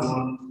the last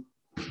one.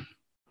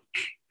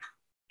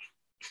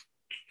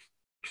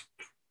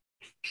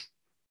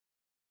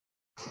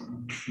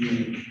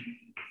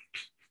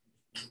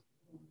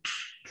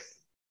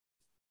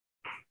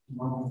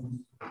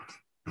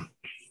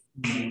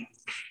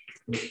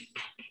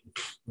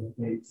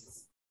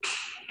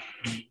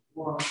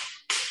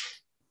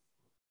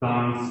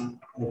 Times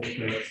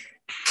x.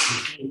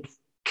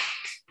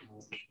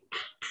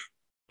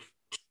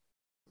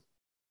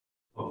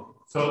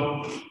 So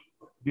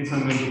this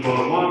I'm going to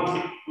call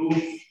 1,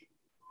 2,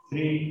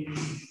 3.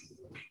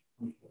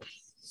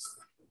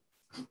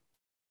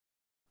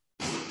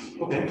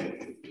 Okay.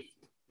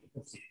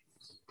 Let's see.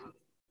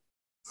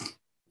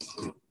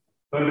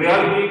 So in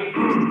reality,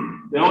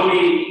 the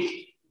only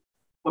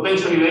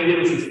potentially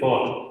dangerous is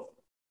 4.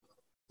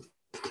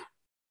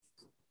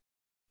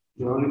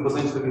 The only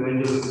potentially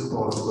dangerous is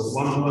 4 because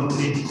 1, 2, and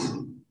 3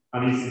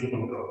 are easy to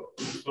control.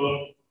 So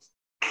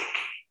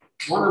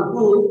 1 and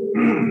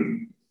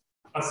 2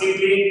 are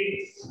simply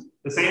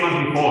the same as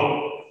before.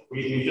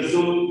 We just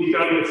do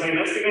literally the same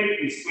estimate.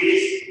 We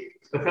squeeze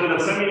the Felder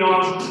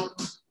seminar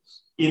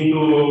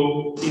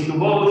into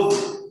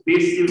both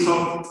these fields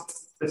of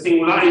the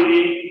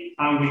singularity,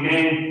 and we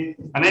gain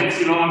an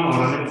epsilon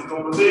or an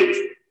epsilon plus h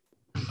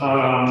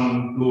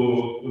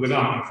to the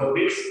gamma. So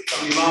this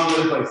can be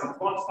bounded by some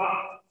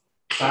constant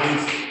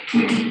times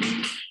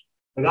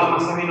the gamma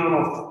seminar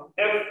of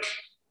f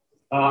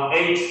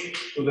h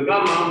to the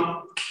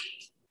gamma,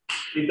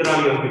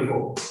 literally as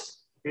before.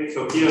 Okay, so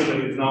here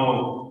there is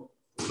no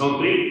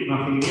trick,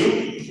 nothing new.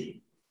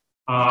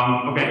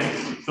 Okay,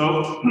 so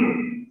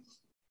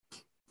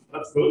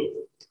that's good.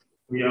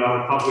 We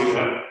are halfway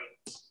there.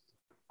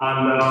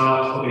 And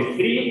okay,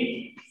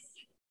 3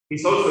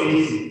 is also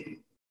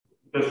easy.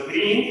 The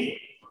 3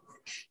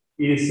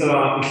 is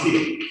 0.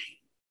 3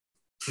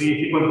 is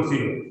equal to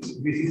 0.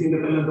 This is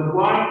independent of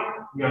y.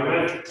 We are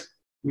left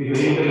with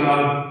the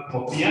integral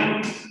of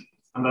Pn,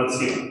 and that's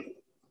 0.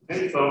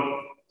 Okay, so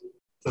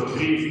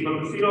 3 is equal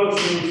to 0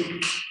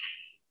 since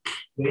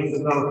the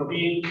integral of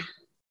P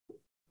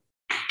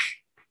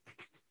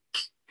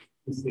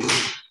is 0.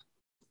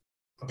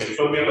 Okay,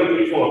 so we are left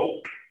with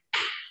 4.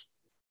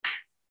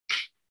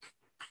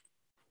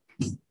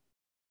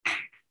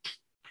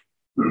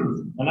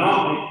 And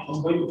now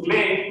I'm going to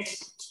claim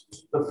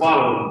the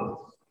following.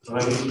 So I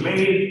will claim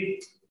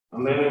it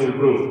and then I will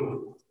prove.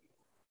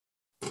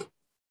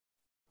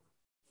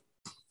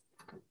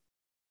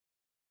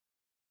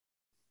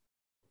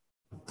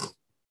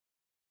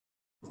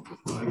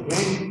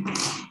 Okay.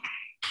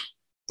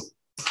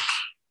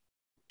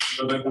 So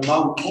I can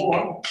bound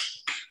 4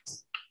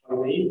 by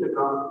the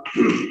integral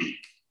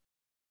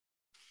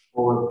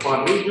over the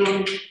part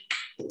region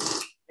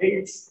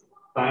h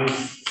times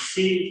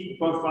c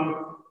constant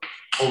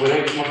over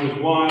x minus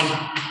 1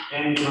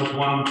 n plus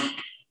 1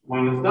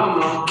 minus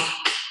gamma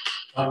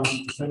times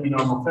the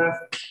seminorm of f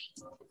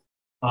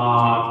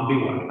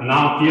d1. And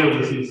now here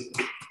this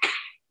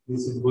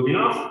is good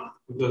enough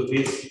because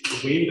this,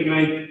 if we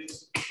integrate,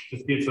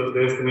 this gives us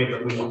the estimate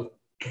that we want.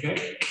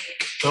 Okay,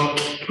 so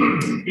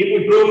if we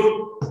prove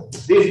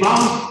this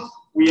bound,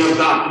 we are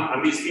done,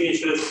 and this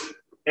finishes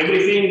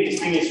everything is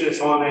finishes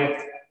on the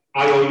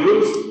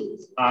IOUs,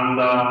 and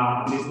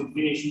this will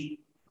finish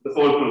the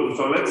whole proof.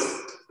 So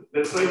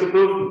let's try to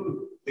prove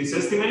this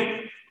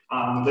estimate,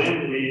 and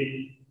then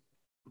we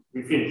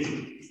finish.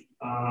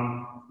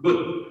 Good.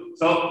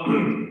 So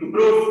to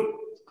prove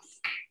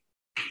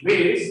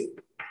this,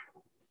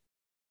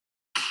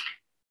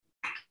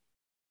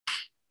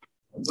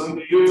 I'm going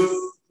to use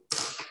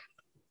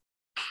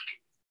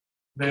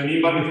the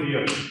mean value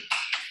theorem.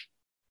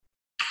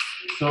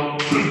 So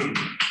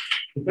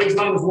if x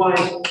minus y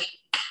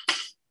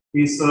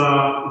is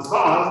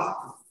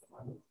far,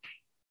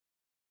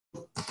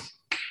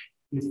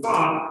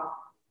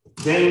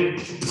 then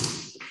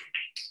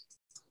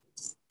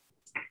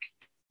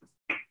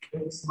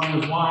x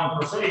minus y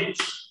plus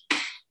h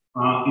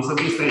is at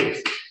this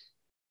stage.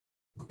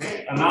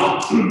 Okay, and now I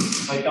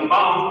can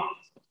bound.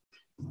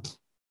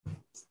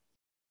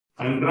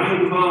 I'm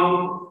trying to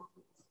bound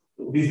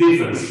this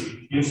difference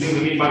using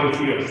the mean value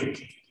theorem.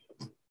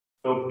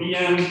 So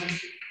Pn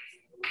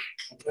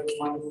of x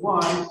minus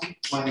y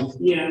minus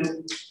Pn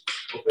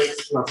of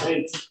x plus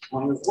h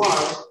minus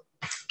y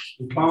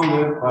is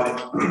bounded by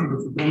the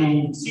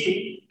supremum C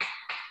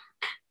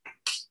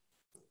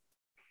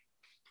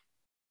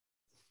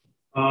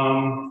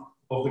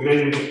of the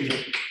gradient of Pn.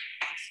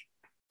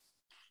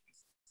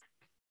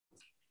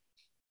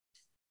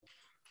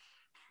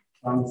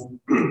 Times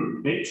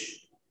h.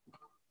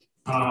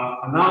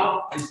 And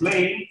now I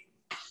claim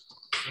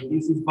that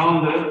this is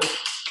bounded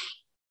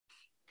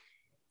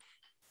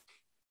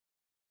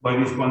by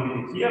this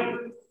quantity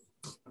here.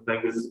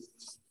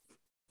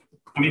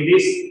 I mean,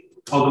 this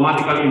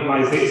automatically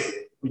implies this,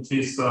 which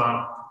is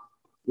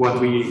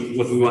what we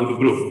want to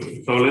prove.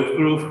 So let's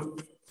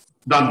prove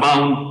that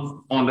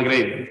bound on the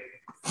gradient.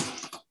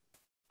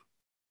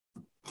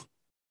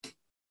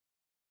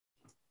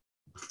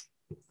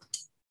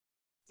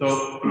 So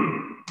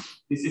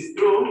this is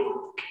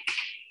true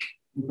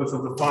because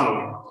of the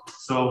following.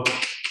 So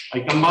I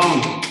can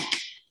bound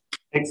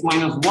x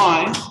minus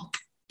y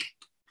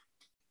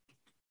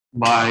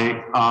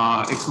by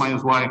x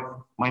minus y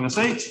minus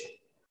h,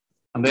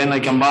 and then I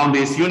can bound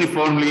this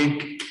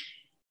uniformly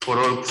for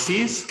all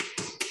c's,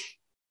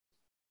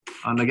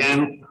 and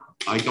again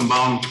I can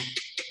bound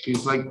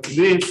things like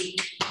this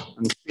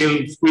and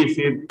still squeeze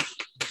it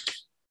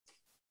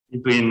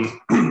between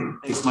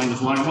x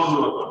minus y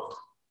modulo.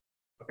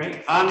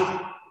 Okay, and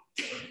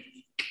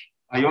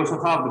I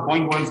also have the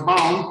pointwise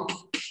bound,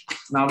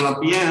 now the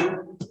Pn,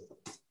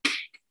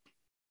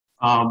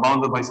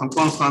 bounded by some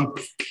constant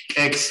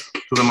x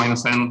to the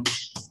minus n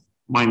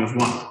minus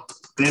 1.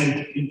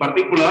 Then, in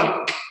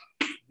particular,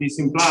 this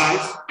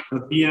implies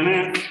that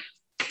Pnf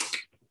of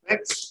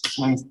x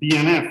minus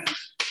Pnf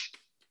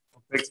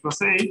of x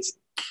plus h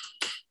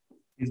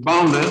is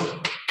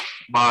bounded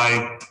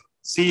by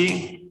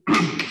c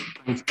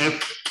times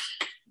f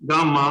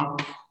gamma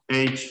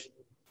h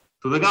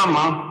to the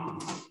gamma,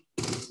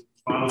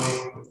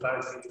 following the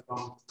slides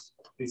from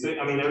this.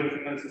 I mean,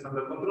 everything else is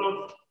under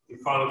control. It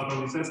follows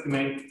from this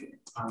estimate,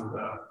 and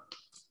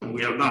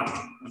we are done.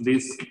 And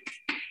this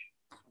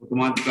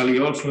automatically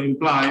also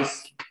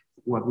implies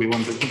what we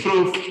wanted to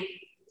prove,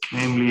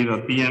 namely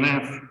that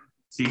Pnf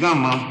C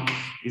gamma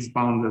is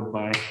bounded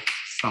by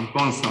some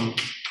constant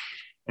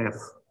f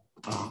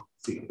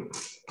C.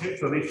 Okay,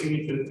 so this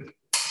finishes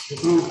the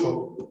proof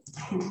of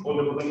all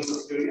the potential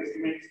theory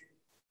estimates,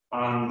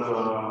 and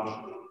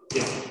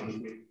yeah.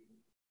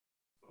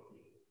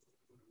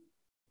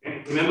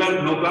 Okay. Remember,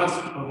 no class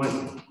on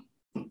Wednesday.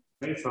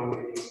 Okay, so we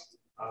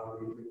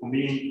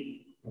convene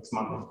next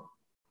Monday.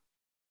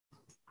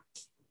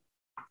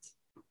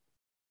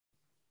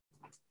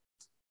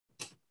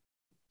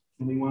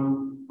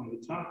 Anyone from the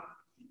chat?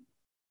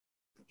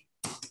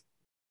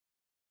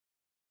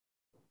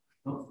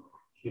 No?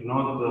 If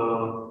not,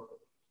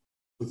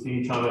 we see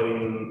each other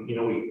in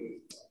a week.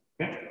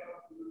 Okay?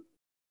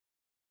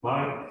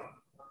 Bye.